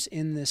others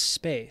in this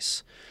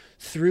space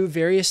through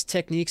various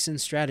techniques and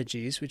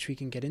strategies, which we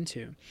can get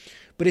into.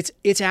 But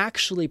it's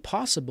actually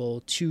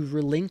possible to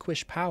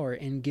relinquish power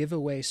and give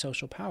away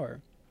social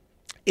power.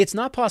 It's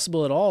not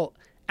possible at all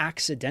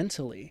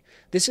accidentally.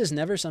 This is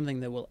never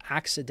something that will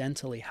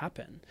accidentally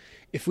happen.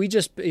 If we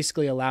just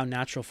basically allow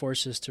natural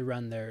forces to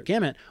run their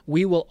gamut,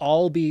 we will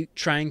all be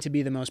trying to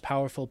be the most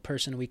powerful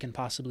person we can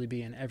possibly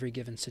be in every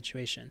given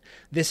situation.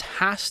 This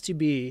has to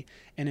be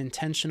an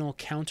intentional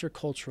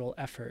countercultural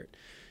effort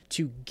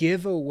to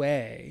give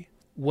away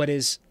what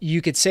is,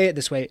 you could say it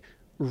this way,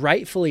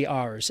 rightfully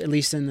ours, at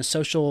least in the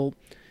social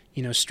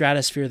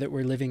stratosphere that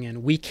we're living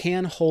in. We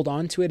can hold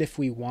on to it if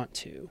we want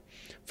to,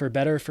 for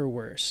better or for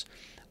worse.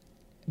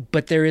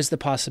 But there is the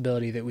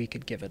possibility that we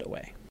could give it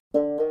away.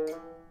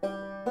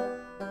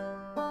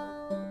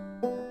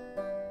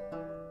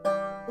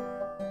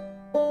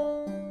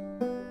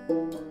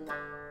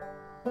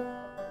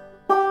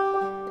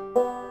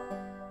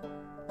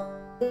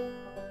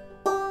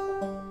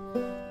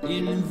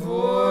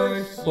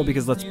 Well,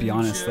 because let's be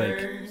honest, like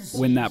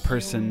when that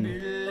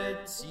person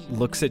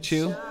looks at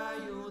you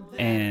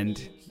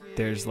and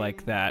there's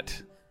like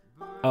that,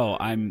 oh,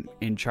 I'm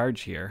in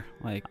charge here.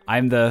 Like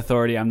I'm the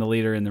authority, I'm the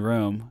leader in the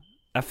room.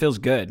 That feels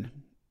good.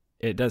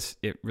 It does.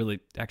 It really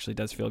actually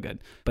does feel good.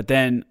 But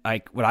then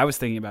like what I was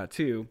thinking about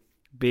too,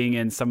 being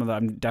in some of the,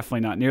 I'm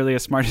definitely not nearly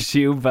as smart as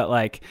you, but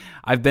like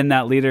I've been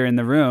that leader in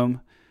the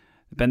room,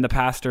 been the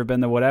pastor,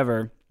 been the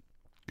whatever.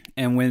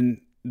 And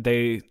when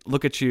they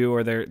look at you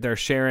or they're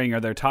sharing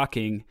or they're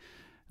talking,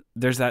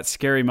 there's that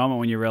scary moment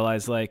when you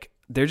realize like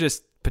they're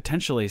just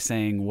potentially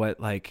saying what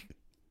like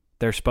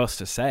they're supposed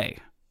to say.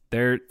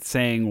 They're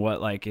saying what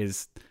like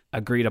is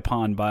agreed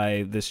upon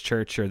by this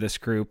church or this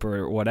group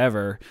or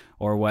whatever,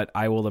 or what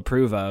I will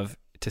approve of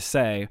to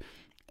say.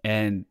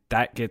 And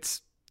that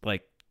gets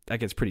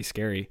pretty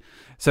scary.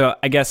 So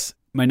I guess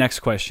my next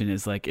question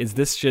is like, is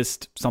this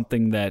just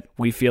something that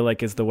we feel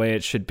like is the way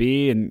it should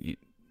be and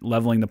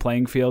leveling the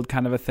playing field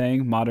kind of a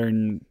thing,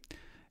 modern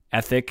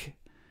ethic?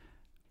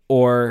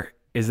 Or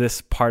is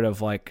this part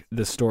of like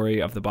the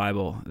story of the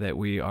Bible that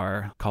we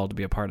are called to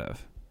be a part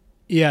of?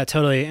 Yeah,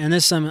 totally. And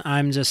this is something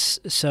I'm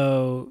just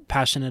so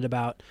passionate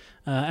about.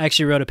 I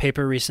actually wrote a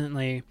paper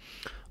recently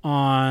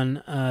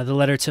on the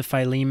letter to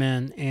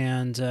Philemon,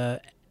 and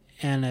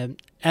an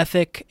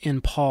ethic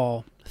in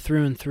Paul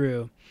through and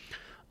through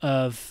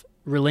of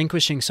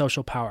relinquishing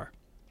social power.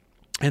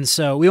 And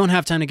so we won't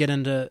have time to get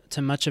into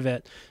much of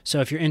it.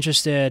 So if you're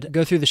interested,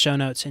 go through the show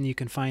notes and you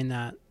can find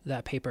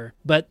that paper.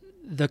 But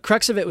the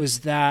crux of it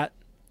was that,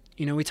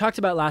 we talked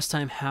about last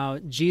time how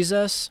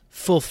Jesus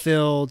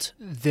fulfilled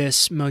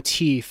this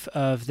motif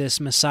of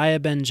this Messiah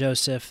ben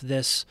Joseph,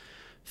 this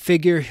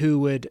figure who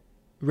would,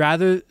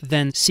 rather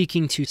than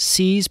seeking to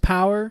seize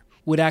power,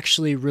 would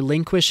actually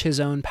relinquish his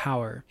own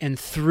power. And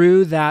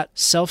through that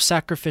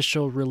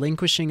self-sacrificial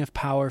relinquishing of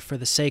power for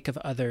the sake of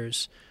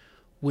others,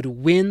 would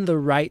win the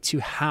right to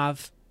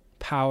have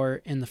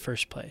power in the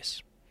first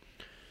place.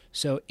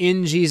 So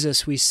in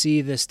Jesus, we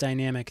see this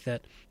dynamic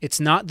that it's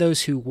not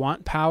those who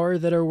want power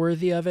that are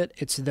worthy of it,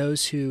 it's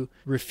those who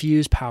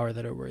refuse power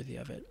that are worthy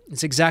of it.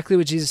 It's exactly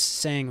what Jesus is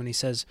saying when he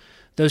says,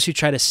 those who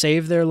try to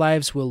save their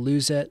lives will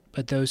lose it,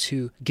 but those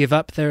who give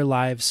up their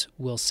lives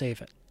will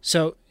save it.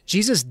 So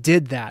Jesus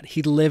did that.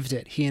 He lived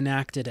it. He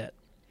enacted it.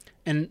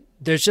 And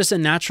there's just a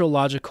natural,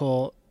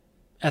 logical,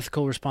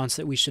 ethical response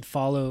that we should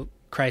follow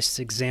Christ's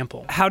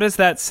example. How does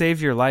that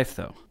save your life,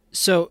 though?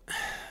 So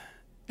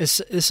this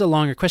is a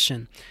longer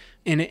question,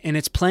 and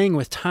it's playing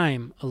with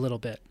time a little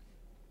bit.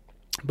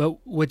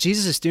 But what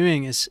Jesus is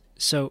doing is,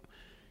 so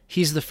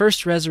he's the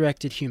first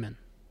resurrected human.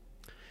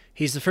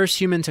 He's the first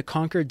human to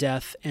conquer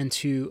death and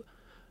to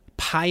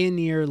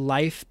pioneer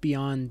life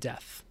beyond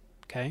death.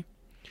 Okay?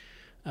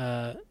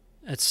 I'm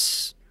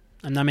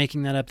not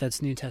making that up.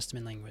 That's New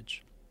Testament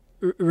language.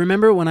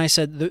 Remember when I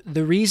said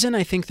the reason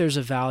I think there's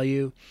a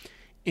value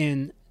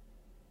in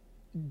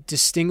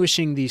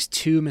distinguishing these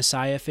two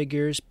Messiah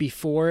figures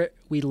before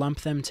we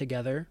lump them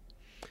together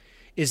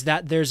is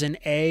that there's an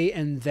A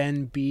and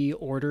then B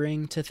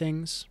ordering to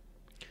things.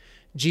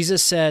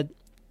 Jesus said,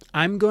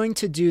 I'm going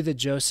to do the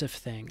Joseph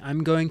thing.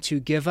 I'm going to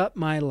give up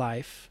my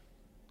life.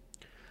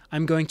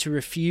 I'm going to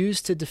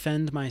refuse to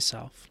defend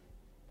myself.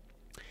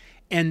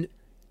 And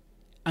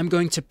I'm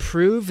going to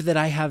prove that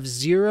I have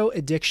zero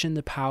addiction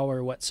to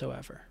power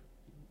whatsoever.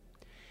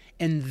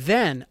 And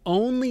then,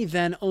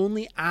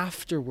 only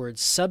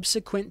afterwards,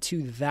 subsequent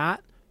to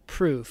that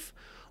proof,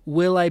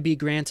 will I be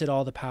granted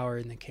all the power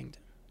in the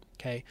kingdom.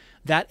 Okay?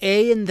 That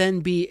A and then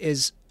B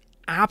is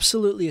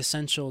absolutely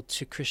essential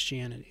to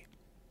Christianity.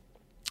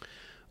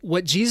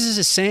 What Jesus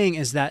is saying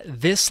is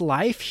that this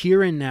life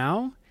here and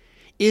now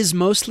is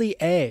mostly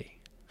A.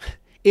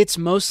 It's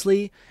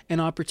mostly an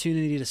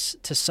opportunity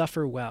to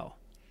suffer well.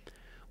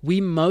 We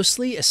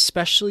mostly,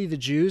 especially the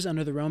Jews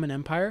under the Roman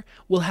Empire,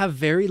 will have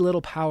very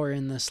little power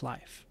in this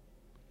life.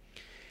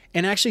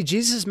 And actually,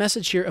 Jesus'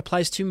 message here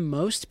applies to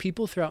most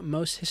people throughout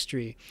most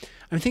history.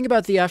 I mean, think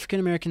about the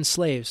African-American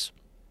slaves.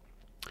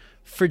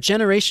 For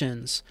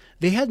generations,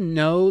 they had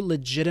no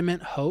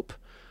legitimate hope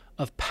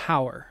of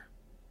power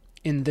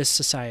in this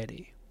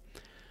society.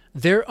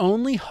 Their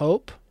only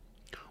hope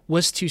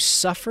was to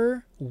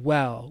suffer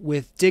well,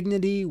 with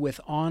dignity, with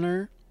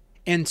honor,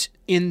 and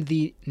in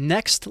the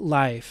next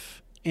life,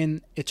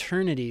 in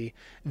eternity,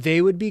 they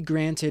would be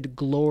granted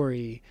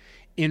glory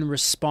in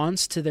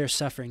response to their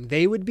suffering.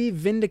 They would be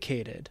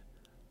vindicated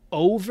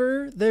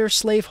over their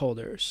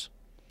slaveholders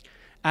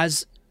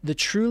as the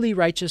truly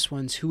righteous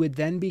ones who would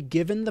then be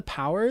given the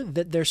power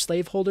that their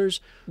slaveholders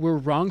were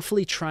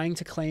wrongfully trying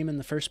to claim in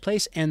the first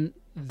place, and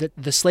that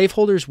the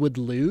slaveholders would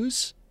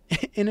lose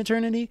in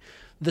eternity,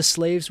 the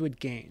slaves would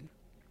gain.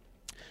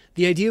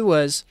 The idea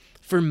was,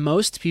 for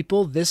most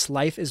people, this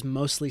life is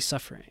mostly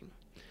suffering.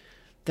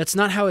 That's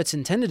not how it's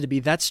intended to be.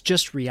 That's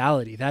just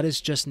reality. That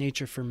is just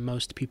nature for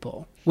most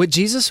people. What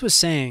Jesus was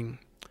saying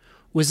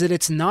was that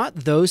it's not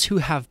those who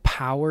have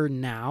power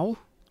now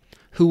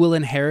who will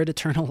inherit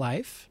eternal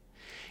life.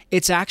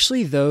 It's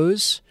actually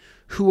those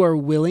who are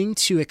willing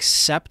to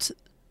accept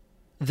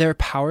their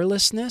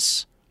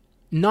powerlessness,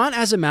 not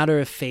as a matter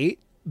of fate,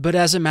 but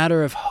as a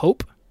matter of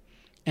hope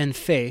and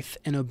faith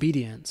and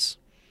obedience.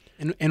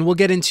 And we'll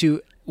get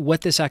into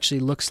what this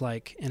actually looks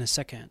like in a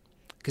second,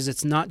 because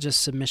it's not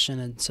just submission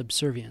and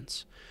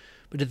subservience.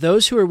 But to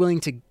those who are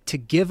willing to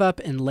give up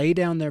and lay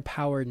down their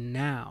power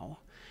now,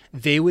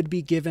 they would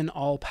be given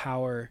all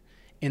power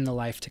in the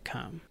life to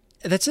come.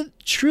 That's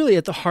truly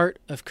at the heart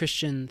of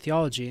Christian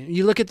theology.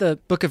 You look at the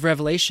book of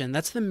Revelation,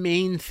 that's the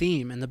main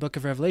theme in the book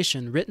of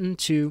Revelation, written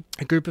to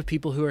a group of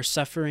people who are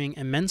suffering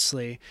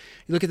immensely.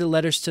 You look at the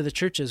letters to the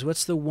churches,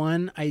 what's the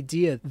one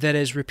idea that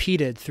is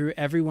repeated through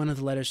every one of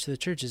the letters to the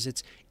churches?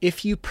 It's,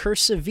 if you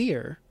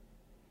persevere,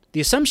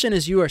 the assumption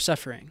is you are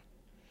suffering.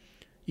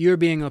 You are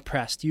being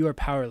oppressed. You are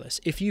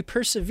powerless. If you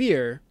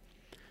persevere,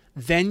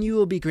 then you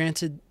will be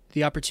granted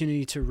the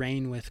opportunity to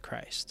reign with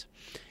Christ.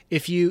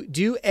 If you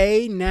do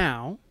A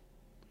now,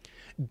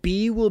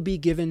 B will be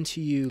given to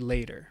you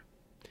later.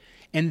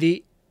 And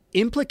the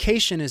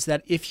implication is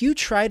that if you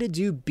try to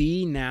do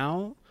B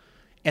now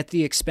at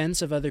the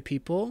expense of other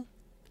people,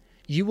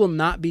 you will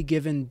not be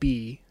given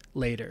B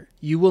later.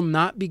 You will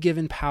not be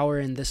given power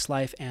in this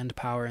life and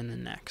power in the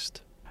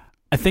next.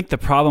 I think the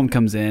problem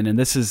comes in, and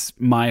this is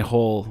my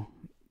whole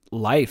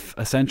life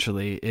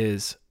essentially,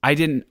 is I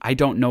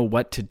don't know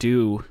what to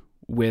do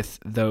with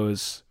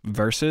those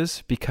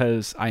verses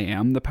because I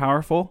am the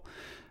powerful.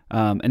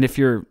 And if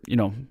you're,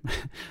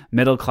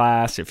 middle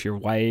class, if you're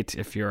white,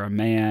 if you're a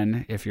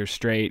man, if you're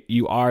straight,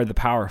 you are the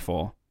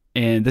powerful.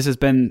 And this has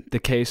been the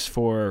case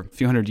for a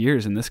few hundred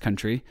years in this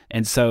country.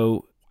 And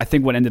so I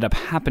think what ended up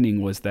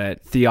happening was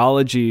that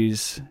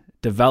theologies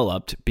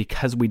developed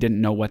because we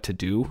didn't know what to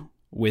do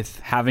with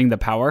having the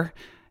power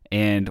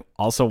and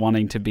also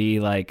wanting to be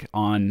like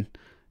on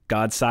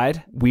God's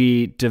side.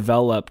 We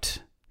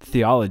developed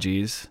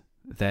theologies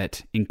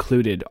that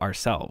included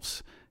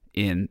ourselves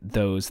in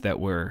those that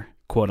were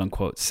quote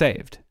unquote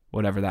saved,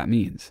 whatever that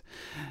means.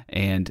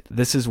 And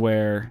this is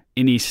where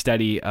any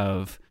study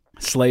of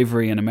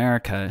slavery in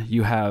America,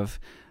 you have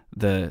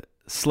the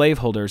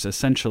slaveholders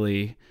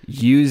essentially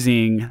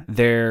using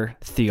their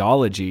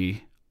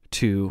theology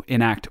to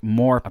enact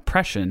more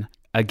oppression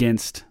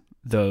against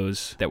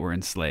those that were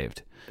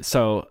enslaved.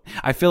 So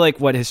I feel like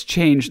what has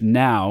changed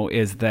now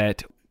is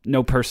that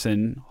no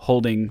person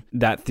holding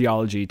that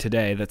theology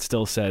today that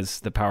still says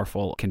the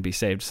powerful can be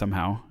saved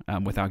somehow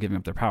without giving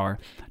up their power,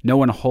 no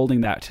one holding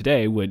that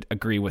today would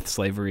agree with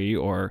slavery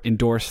or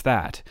endorse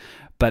that.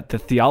 But the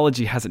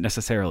theology hasn't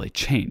necessarily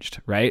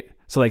changed, right?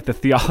 So like the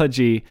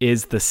theology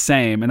is the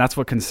same, and that's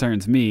what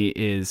concerns me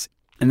is,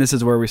 and this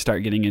is where we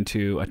start getting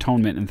into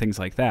atonement and things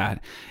like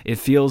that. It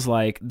feels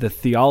like the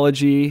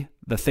theology,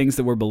 the things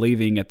that we're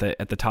believing at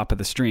the top of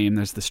the stream,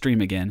 there's the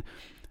stream again,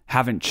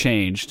 haven't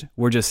changed.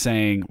 We're just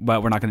saying,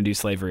 well, we're not going to do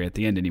slavery at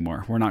the end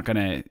anymore. We're not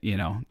going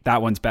to,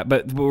 that one's bad,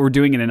 but we're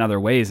doing it in other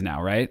ways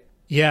now, right?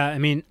 Yeah, I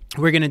mean,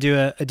 we're going to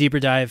do a deeper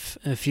dive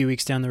a few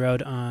weeks down the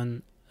road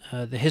on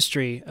the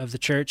history of the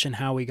church and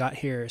how we got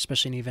here,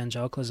 especially in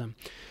evangelicalism.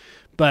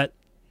 But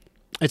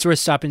it's worth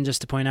stopping just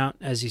to point out,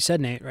 as you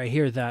said, Nate, right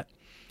here, that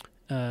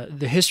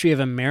the history of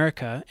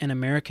America and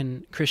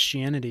American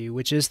Christianity,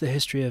 which is the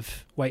history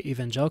of white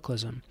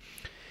evangelicalism,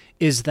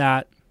 is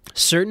that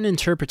certain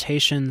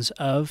interpretations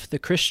of the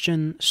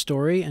Christian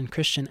story and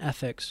Christian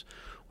ethics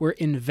were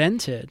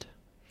invented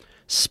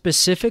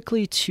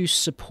specifically to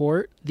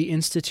support the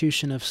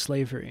institution of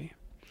slavery.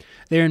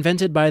 They were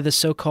invented by the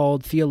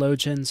so-called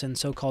theologians and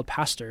so-called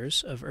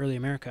pastors of early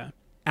America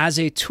as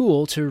a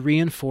tool to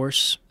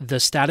reinforce the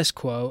status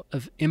quo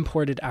of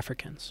imported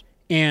Africans.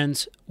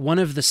 And one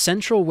of the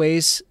central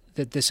ways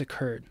that this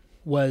occurred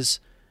was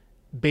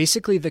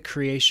basically the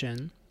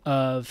creation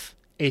of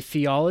a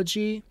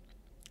theology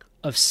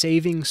of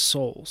saving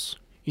souls.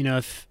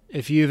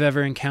 If you've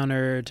ever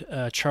encountered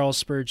Charles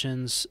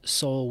Spurgeon's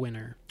Soul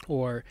Winner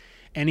or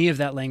any of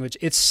that language,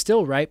 it's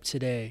still ripe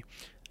today.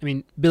 I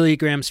mean, Billy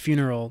Graham's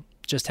funeral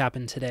just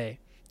happened today.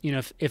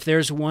 If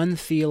there's one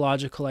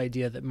theological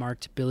idea that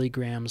marked Billy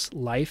Graham's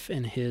life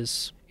and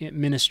his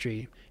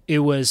ministry, it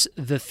was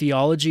the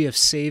theology of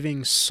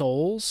saving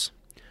souls,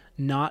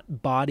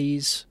 not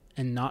bodies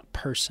and not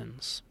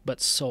persons,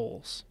 but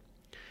souls.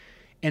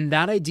 And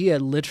that idea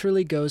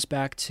literally goes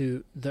back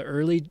to the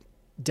early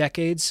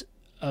decades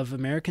of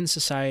American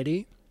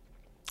society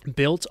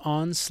built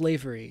on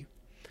slavery.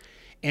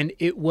 And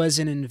it was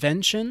an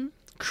invention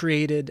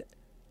created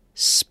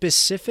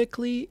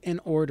specifically in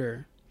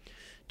order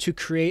to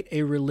create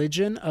a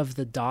religion of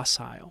the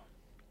docile,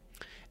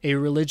 a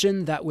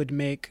religion that would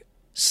make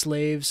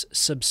slaves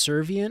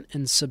subservient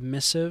and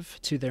submissive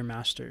to their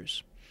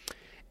masters.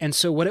 And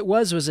so what it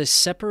was a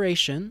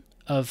separation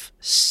of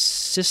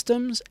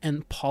systems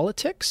and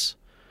politics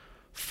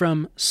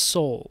from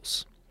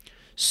souls.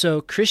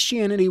 So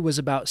Christianity was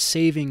about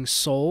saving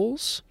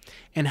souls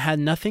and had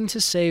nothing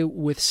to say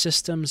with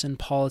systems and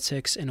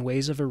politics and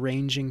ways of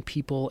arranging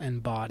people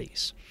and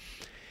bodies.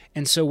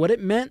 And so what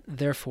it meant,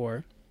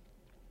 therefore,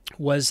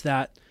 was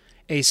that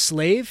a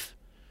slave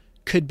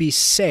could be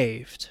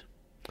saved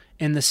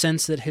in the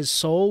sense that his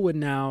soul would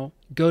now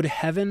go to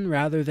heaven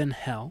rather than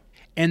hell,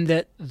 and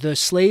that the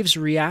slave's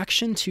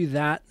reaction to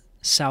that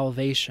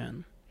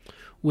salvation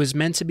was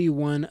meant to be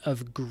one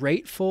of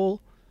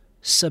grateful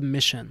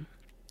submission.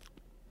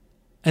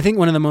 I think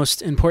one of the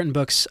most important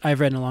books I've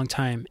read in a long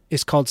time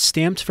is called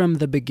Stamped from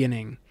the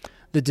Beginning,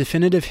 The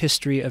Definitive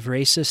History of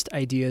Racist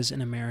Ideas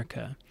in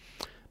America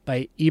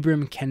by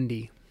Ibram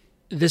Kendi.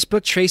 This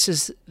book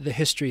traces the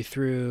history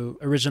through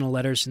original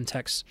letters and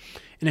texts,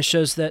 and it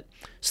shows that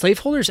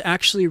slaveholders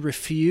actually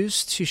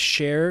refused to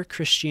share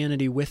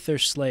Christianity with their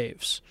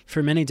slaves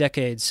for many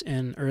decades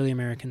in early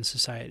American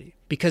society,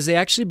 because they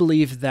actually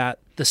believed that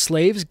the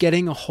slaves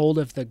getting a hold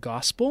of the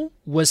gospel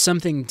was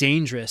something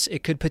dangerous.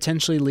 It could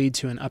potentially lead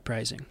to an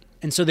uprising.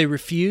 And so they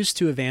refused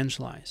to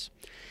evangelize.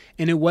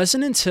 And it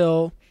wasn't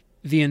until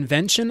the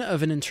invention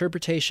of an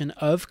interpretation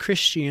of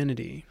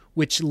Christianity,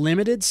 which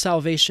limited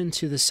salvation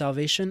to the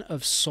salvation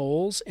of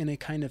souls in a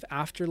kind of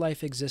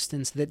afterlife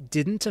existence that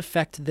didn't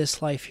affect this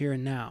life here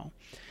and now,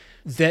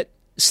 that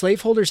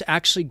slaveholders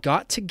actually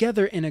got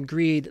together and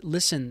agreed,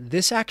 listen,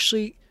 this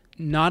actually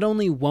not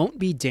only won't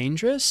be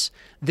dangerous,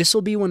 this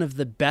will be one of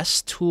the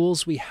best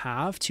tools we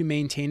have to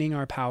maintaining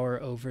our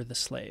power over the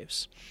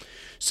slaves.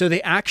 So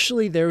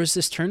there was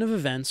this turn of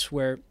events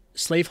where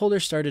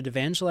slaveholders started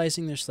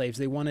evangelizing their slaves,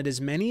 they wanted as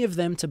many of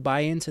them to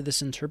buy into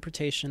this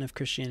interpretation of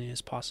Christianity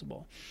as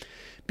possible,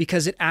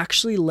 because it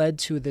actually led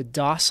to the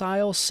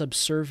docile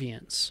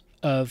subservience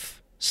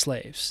of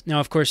slaves. Now,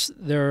 of course,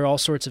 there are all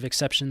sorts of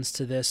exceptions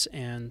to this,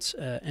 and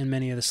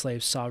many of the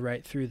slaves saw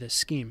right through this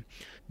scheme.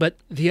 But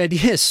the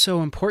idea is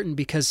so important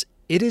because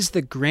it is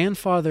the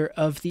grandfather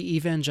of the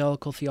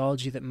evangelical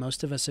theology that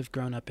most of us have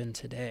grown up in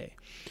today.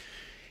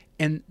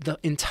 And the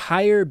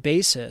entire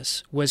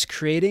basis was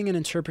creating an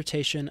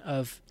interpretation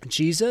of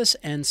Jesus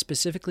and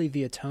specifically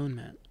the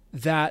atonement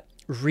that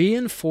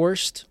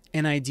reinforced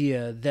an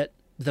idea that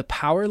the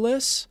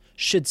powerless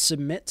should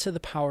submit to the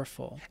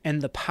powerful,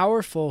 and the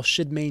powerful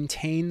should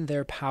maintain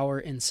their power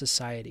in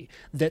society,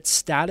 that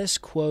status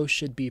quo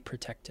should be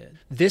protected.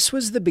 This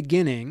was the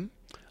beginning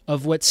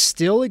of what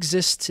still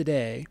exists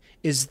today,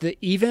 is the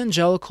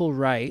evangelical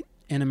right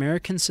in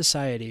American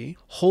society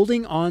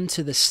holding on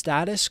to the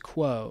status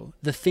quo,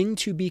 the thing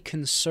to be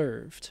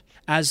conserved,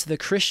 as the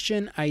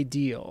Christian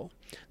ideal,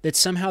 that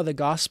somehow the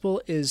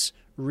gospel is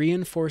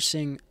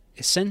reinforcing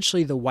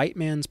essentially the white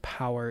man's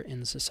power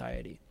in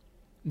society.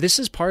 This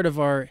is part of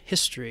our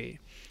history,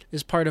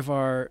 is part of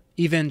our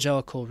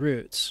evangelical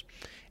roots.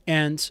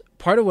 And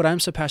part of what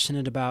I'm so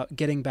passionate about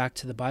getting back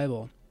to the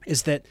Bible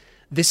is that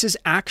this is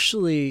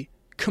actually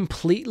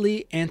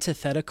completely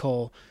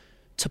antithetical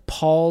to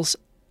Paul's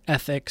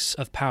ethics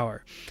of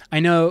power.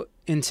 I know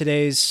in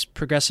today's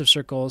progressive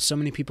circles, so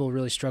many people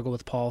really struggle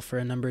with Paul for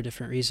a number of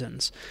different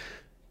reasons.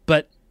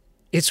 But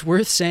it's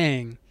worth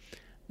saying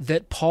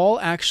that Paul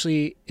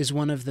actually is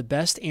one of the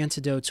best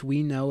antidotes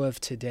we know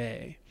of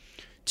today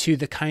to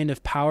the kind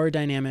of power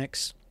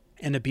dynamics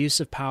and abuse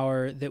of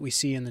power that we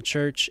see in the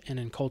church and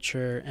in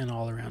culture and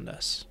all around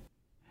us.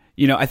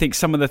 You know, I think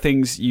some of the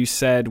things you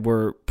said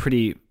were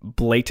pretty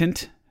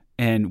blatant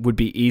and would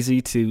be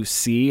easy to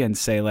see and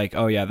say like,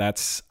 oh yeah,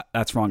 that's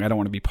wrong. I don't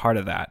want to be part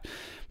of that.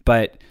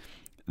 But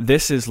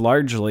this is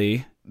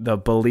largely the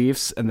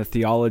beliefs and the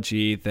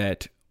theology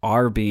that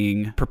are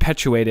being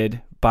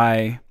perpetuated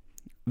by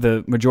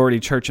the majority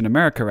church in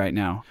America right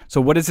now.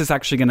 So what is this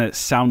actually going to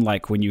sound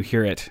like when you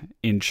hear it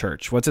in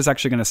church? What's this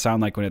actually going to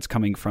sound like when it's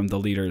coming from the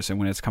leaders and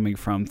when it's coming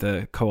from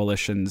the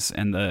coalitions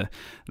and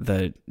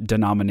the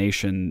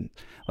denomination?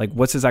 Like,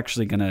 what's this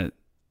actually going to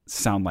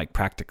sound like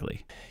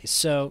practically?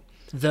 So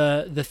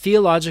the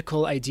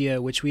theological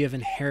idea which we have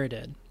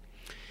inherited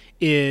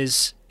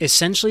is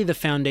essentially the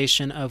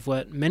foundation of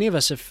what many of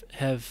us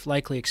have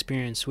likely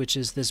experienced, which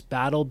is this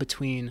battle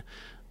between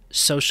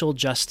social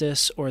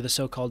justice, or the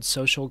so-called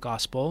social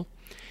gospel,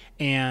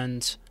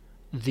 and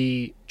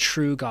the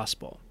true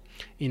gospel.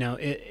 You know,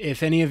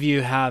 if any of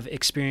you have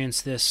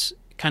experienced this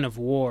kind of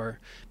war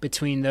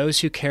between those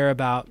who care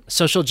about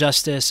social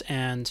justice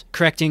and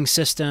correcting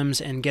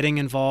systems and getting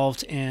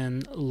involved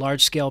in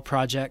large-scale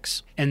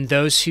projects, and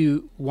those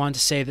who want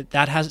to say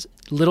that has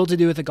little to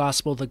do with the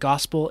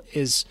gospel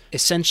is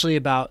essentially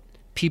about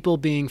people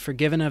being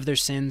forgiven of their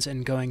sins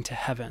and going to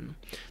heaven.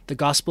 The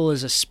gospel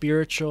is a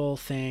spiritual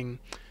thing.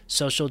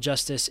 Social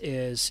justice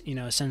is,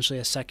 essentially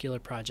a secular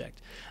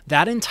project.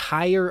 That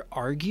entire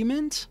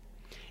argument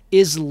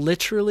is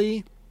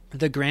literally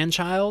the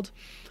grandchild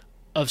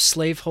of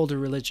slaveholder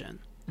religion.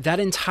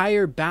 That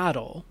entire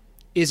battle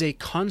is a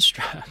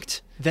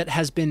construct that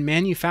has been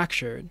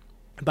manufactured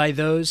by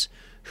those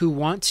who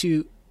want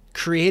to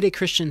create a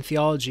Christian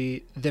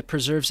theology that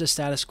preserves the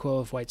status quo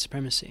of white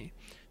supremacy.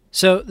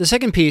 So the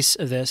second piece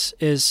of this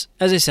is,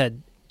 as I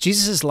said,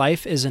 Jesus'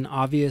 life is an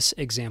obvious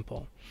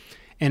example,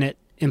 and it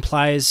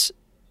implies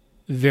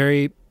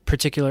very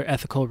particular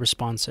ethical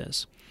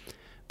responses.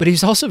 But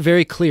he's also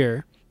very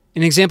clear.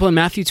 An example in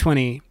Matthew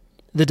 20,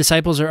 the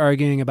disciples are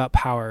arguing about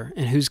power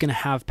and who's going to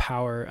have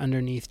power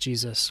underneath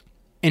Jesus.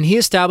 And he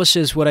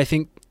establishes what I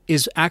think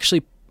is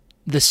actually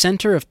the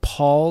center of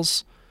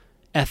Paul's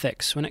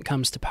ethics when it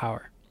comes to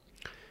power.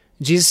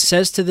 Jesus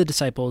says to the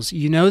disciples,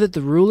 "You know that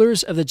the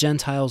rulers of the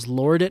Gentiles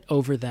lord it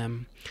over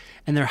them,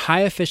 and their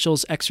high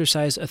officials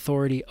exercise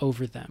authority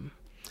over them.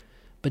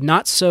 But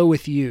not so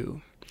with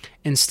you.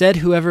 Instead,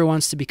 whoever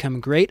wants to become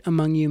great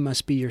among you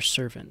must be your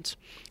servant,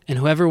 and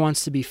whoever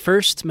wants to be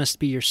first must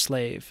be your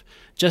slave,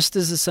 just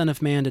as the Son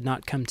of Man did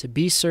not come to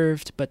be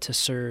served, but to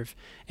serve,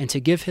 and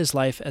to give his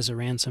life as a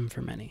ransom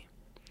for many."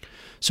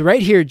 So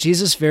right here,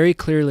 Jesus very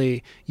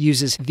clearly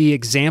uses the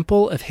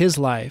example of his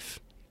life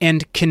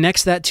and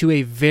connects that to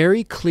a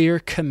very clear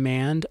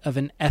command of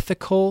an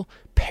ethical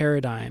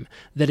paradigm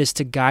that is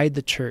to guide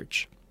the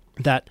church.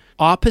 That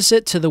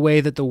opposite to the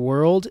way that the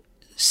world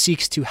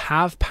seeks to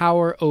have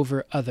power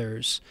over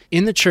others,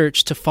 in the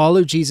church, to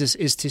follow Jesus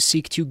is to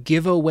seek to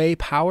give away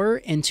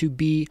power and to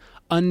be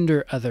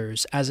under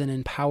others as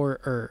an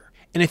empowerer.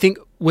 And I think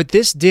what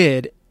this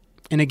did,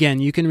 and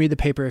again, you can read the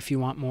paper if you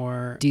want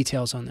more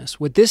details on this,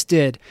 what this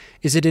did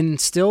is it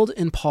instilled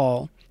in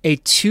Paul a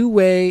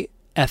two-way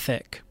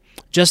ethic.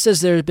 Just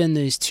as there have been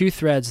these two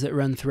threads that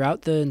run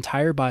throughout the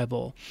entire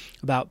Bible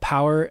about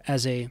power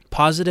as a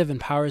positive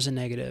and power as a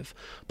negative,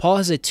 Paul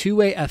has a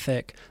two-way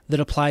ethic that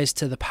applies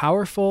to the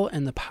powerful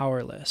and the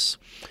powerless.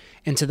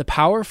 And to the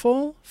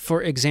powerful,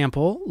 for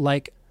example,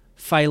 like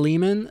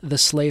Philemon, the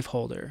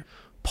slaveholder.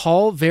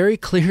 Paul very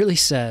clearly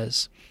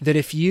says that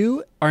if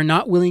you are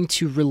not willing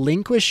to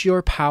relinquish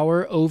your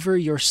power over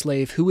your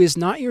slave, who is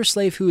not your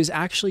slave, who is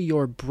actually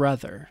your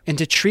brother, and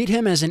to treat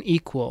him as an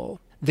equal,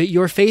 that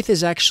your faith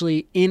is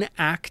actually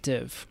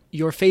inactive.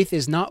 Your faith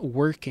is not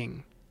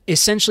working.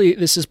 Essentially,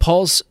 this is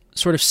Paul's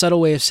sort of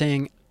subtle way of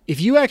saying, if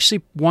you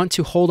actually want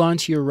to hold on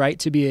to your right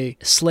to be a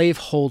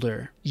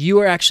slaveholder, you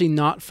are actually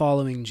not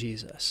following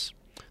Jesus.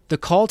 The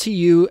call to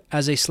you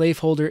as a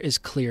slaveholder is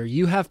clear.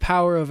 You have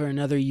power over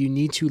another. You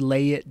need to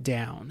lay it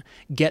down.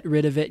 Get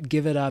rid of it.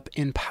 Give it up.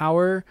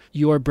 Empower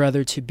your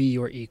brother to be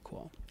your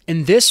equal.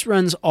 And this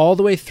runs all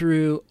the way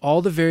through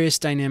all the various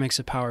dynamics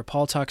of power.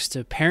 Paul talks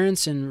to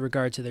parents in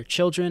regard to their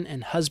children,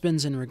 and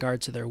husbands in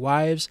regard to their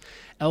wives,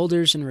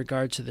 elders in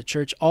regard to the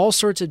church, all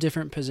sorts of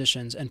different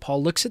positions. And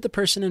Paul looks at the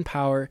person in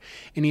power,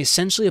 and he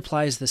essentially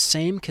applies the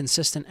same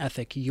consistent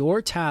ethic. Your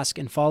task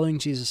in following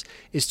Jesus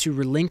is to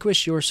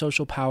relinquish your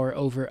social power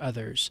over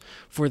others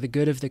for the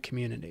good of the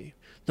community.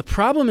 The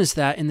problem is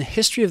that in the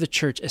history of the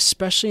church,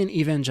 especially in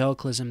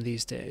evangelicalism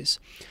these days,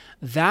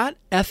 that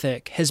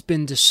ethic has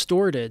been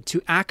distorted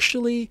to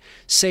actually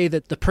say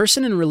that the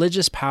person in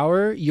religious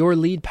power, your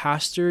lead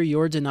pastor,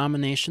 your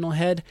denominational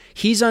head,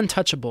 he's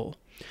untouchable.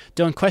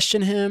 Don't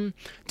question him.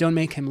 Don't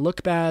make him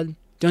look bad.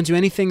 Don't do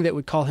anything that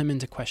would call him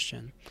into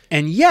question.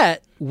 And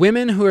yet,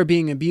 women who are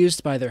being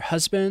abused by their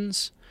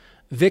husbands,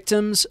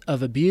 victims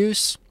of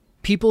abuse,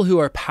 people who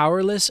are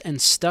powerless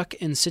and stuck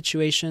in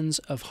situations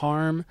of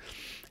harm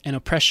and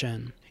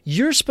oppression,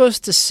 you're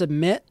supposed to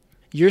submit.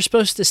 You're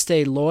supposed to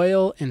stay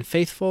loyal and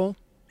faithful.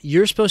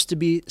 You're supposed to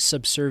be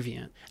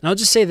subservient. And I'll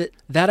just say that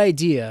that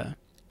idea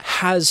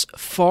has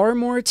far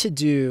more to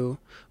do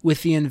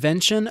with the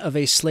invention of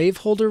a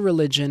slaveholder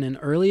religion in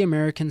early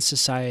American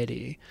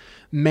society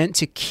meant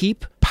to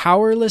keep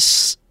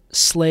powerless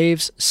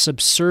slaves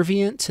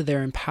subservient to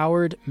their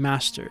empowered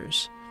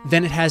masters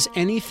than it has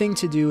anything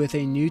to do with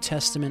a New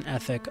Testament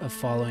ethic of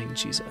following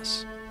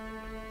Jesus.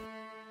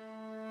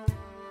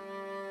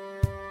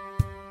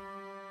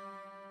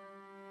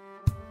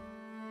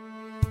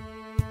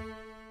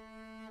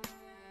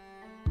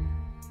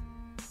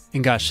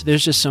 And gosh,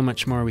 there's just so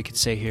much more we could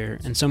say here,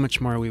 and so much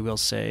more we will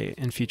say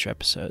in future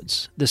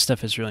episodes. This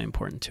stuff is really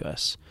important to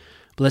us.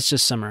 But let's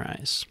just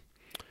summarize.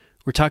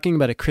 We're talking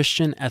about a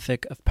Christian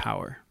ethic of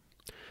power.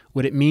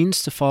 What it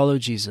means to follow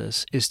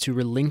Jesus is to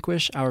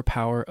relinquish our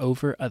power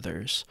over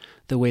others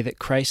the way that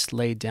Christ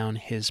laid down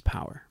his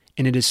power.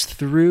 And it is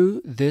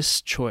through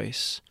this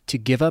choice to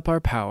give up our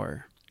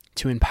power,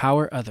 to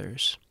empower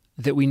others,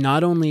 that we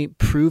not only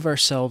prove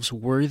ourselves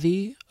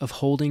worthy of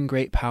holding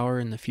great power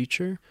in the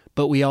future,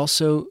 but we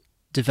also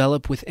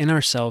develop within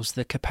ourselves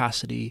the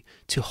capacity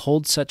to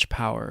hold such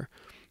power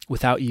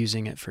without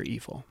using it for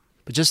evil.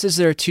 But just as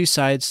there are two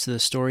sides to the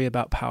story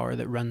about power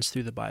that runs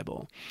through the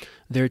Bible,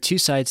 there are two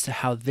sides to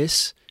how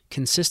this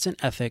consistent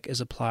ethic is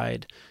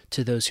applied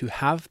to those who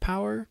have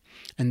power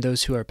and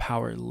those who are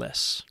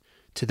powerless.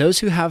 To those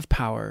who have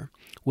power,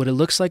 what it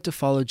looks like to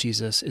follow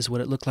Jesus is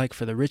what it looked like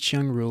for the rich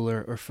young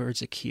ruler or for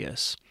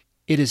Zacchaeus.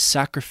 It is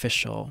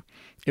sacrificial.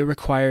 It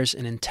requires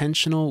an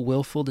intentional,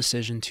 willful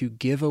decision to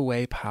give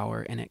away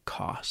power, and it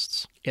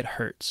costs. It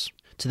hurts.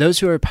 To those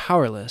who are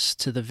powerless,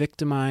 to the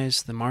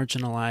victimized, the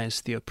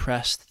marginalized, the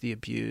oppressed, the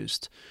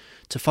abused,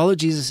 to follow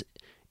Jesus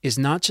is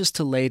not just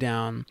to lay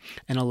down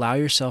and allow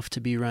yourself to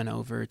be run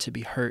over, to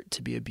be hurt,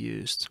 to be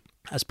abused.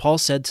 As Paul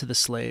said to the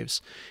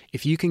slaves,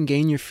 if you can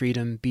gain your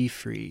freedom, be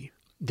free.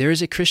 There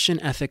is a Christian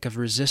ethic of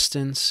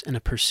resistance and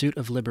a pursuit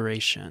of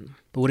liberation.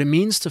 But what it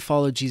means to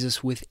follow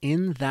Jesus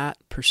within that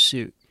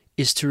pursuit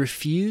is to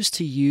refuse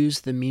to use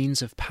the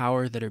means of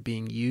power that are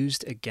being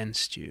used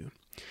against you.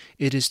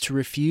 It is to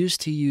refuse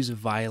to use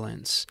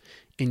violence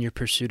in your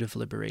pursuit of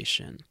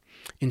liberation.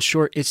 In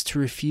short, it's to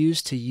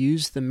refuse to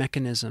use the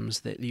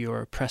mechanisms that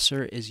your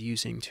oppressor is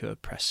using to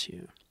oppress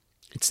you.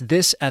 It's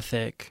this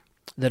ethic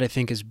that I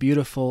think is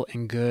beautiful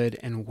and good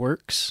and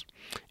works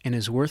and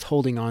is worth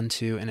holding on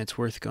to, and it's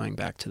worth going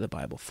back to the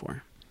Bible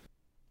for.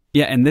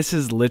 Yeah, and this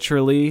is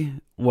literally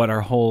what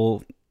our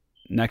whole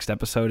next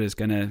episode is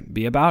going to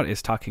be about,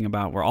 is talking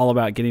about, we're all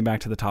about getting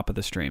back to the top of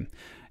the stream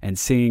and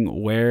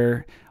seeing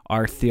where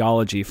our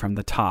theology from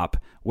the top,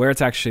 where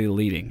it's actually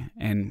leading.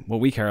 And what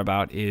we care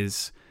about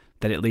is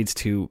that it leads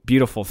to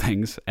beautiful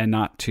things and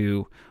not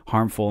to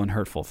harmful and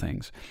hurtful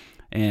things.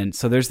 And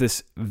so there's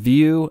this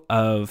view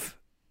of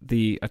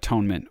the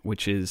atonement,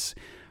 which is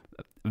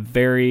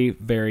very,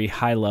 very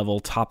high level,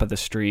 top of the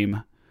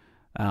stream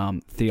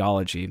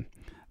theology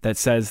that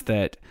says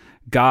that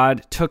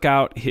God took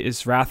out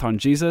his wrath on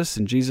Jesus,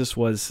 and Jesus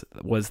was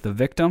the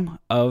victim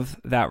of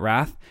that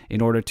wrath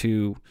in order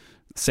to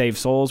save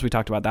souls. We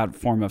talked about that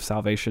form of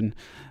salvation.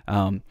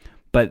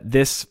 But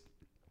this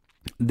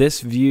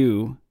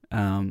view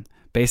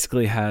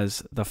basically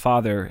has the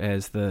Father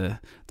as the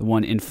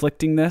one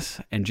inflicting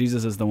this, and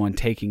Jesus is the one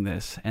taking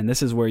this. And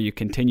this is where you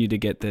continue to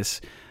get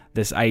this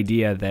this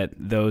idea that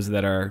those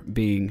that are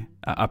being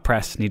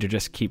oppressed need to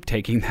just keep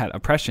taking that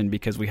oppression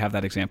because we have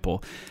that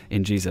example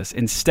in Jesus.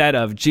 Instead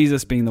of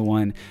Jesus being the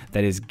one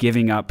that is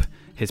giving up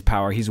his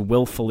power, he's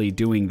willfully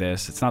doing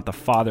this. It's not the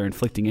Father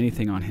inflicting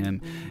anything on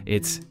him.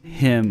 It's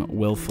him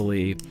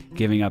willfully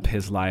giving up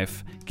his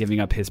life, giving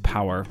up his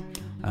power.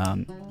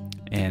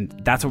 And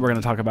that's what we're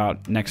going to talk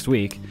about next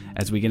week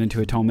as we get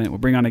into atonement. We'll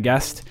bring on a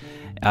guest,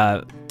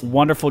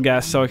 wonderful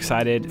guest. So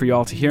excited for you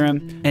all to hear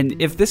him. And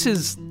if this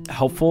is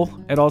helpful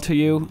at all to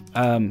you,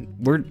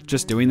 we're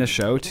just doing this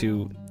show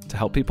to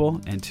help people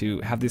and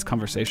to have these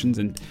conversations,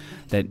 and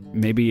that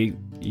maybe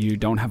you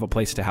don't have a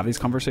place to have these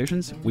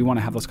conversations. We want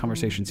to have those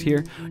conversations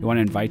here. We want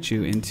to invite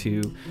you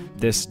into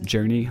this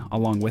journey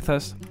along with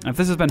us. And if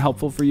this has been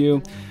helpful for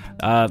you,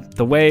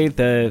 the way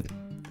the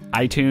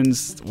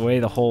iTunes, the way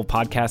the whole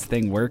podcast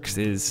thing works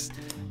is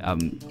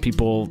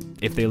people,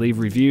 if they leave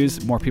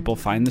reviews, more people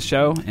find the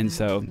show. And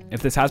so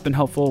if this has been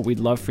helpful, we'd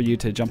love for you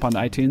to jump onto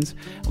iTunes,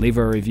 leave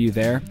a review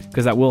there,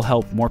 because that will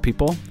help more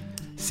people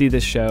see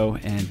this show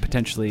and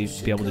potentially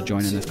be able to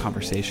join in this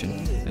conversation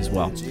as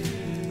well.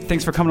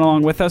 Thanks for coming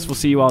along with us. We'll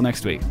see you all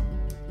next week.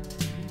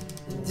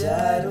 And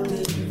I don't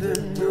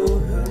even know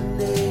her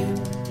name.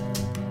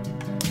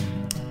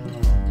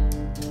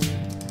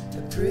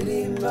 A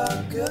pretty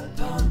mark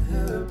upon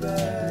her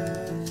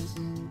back.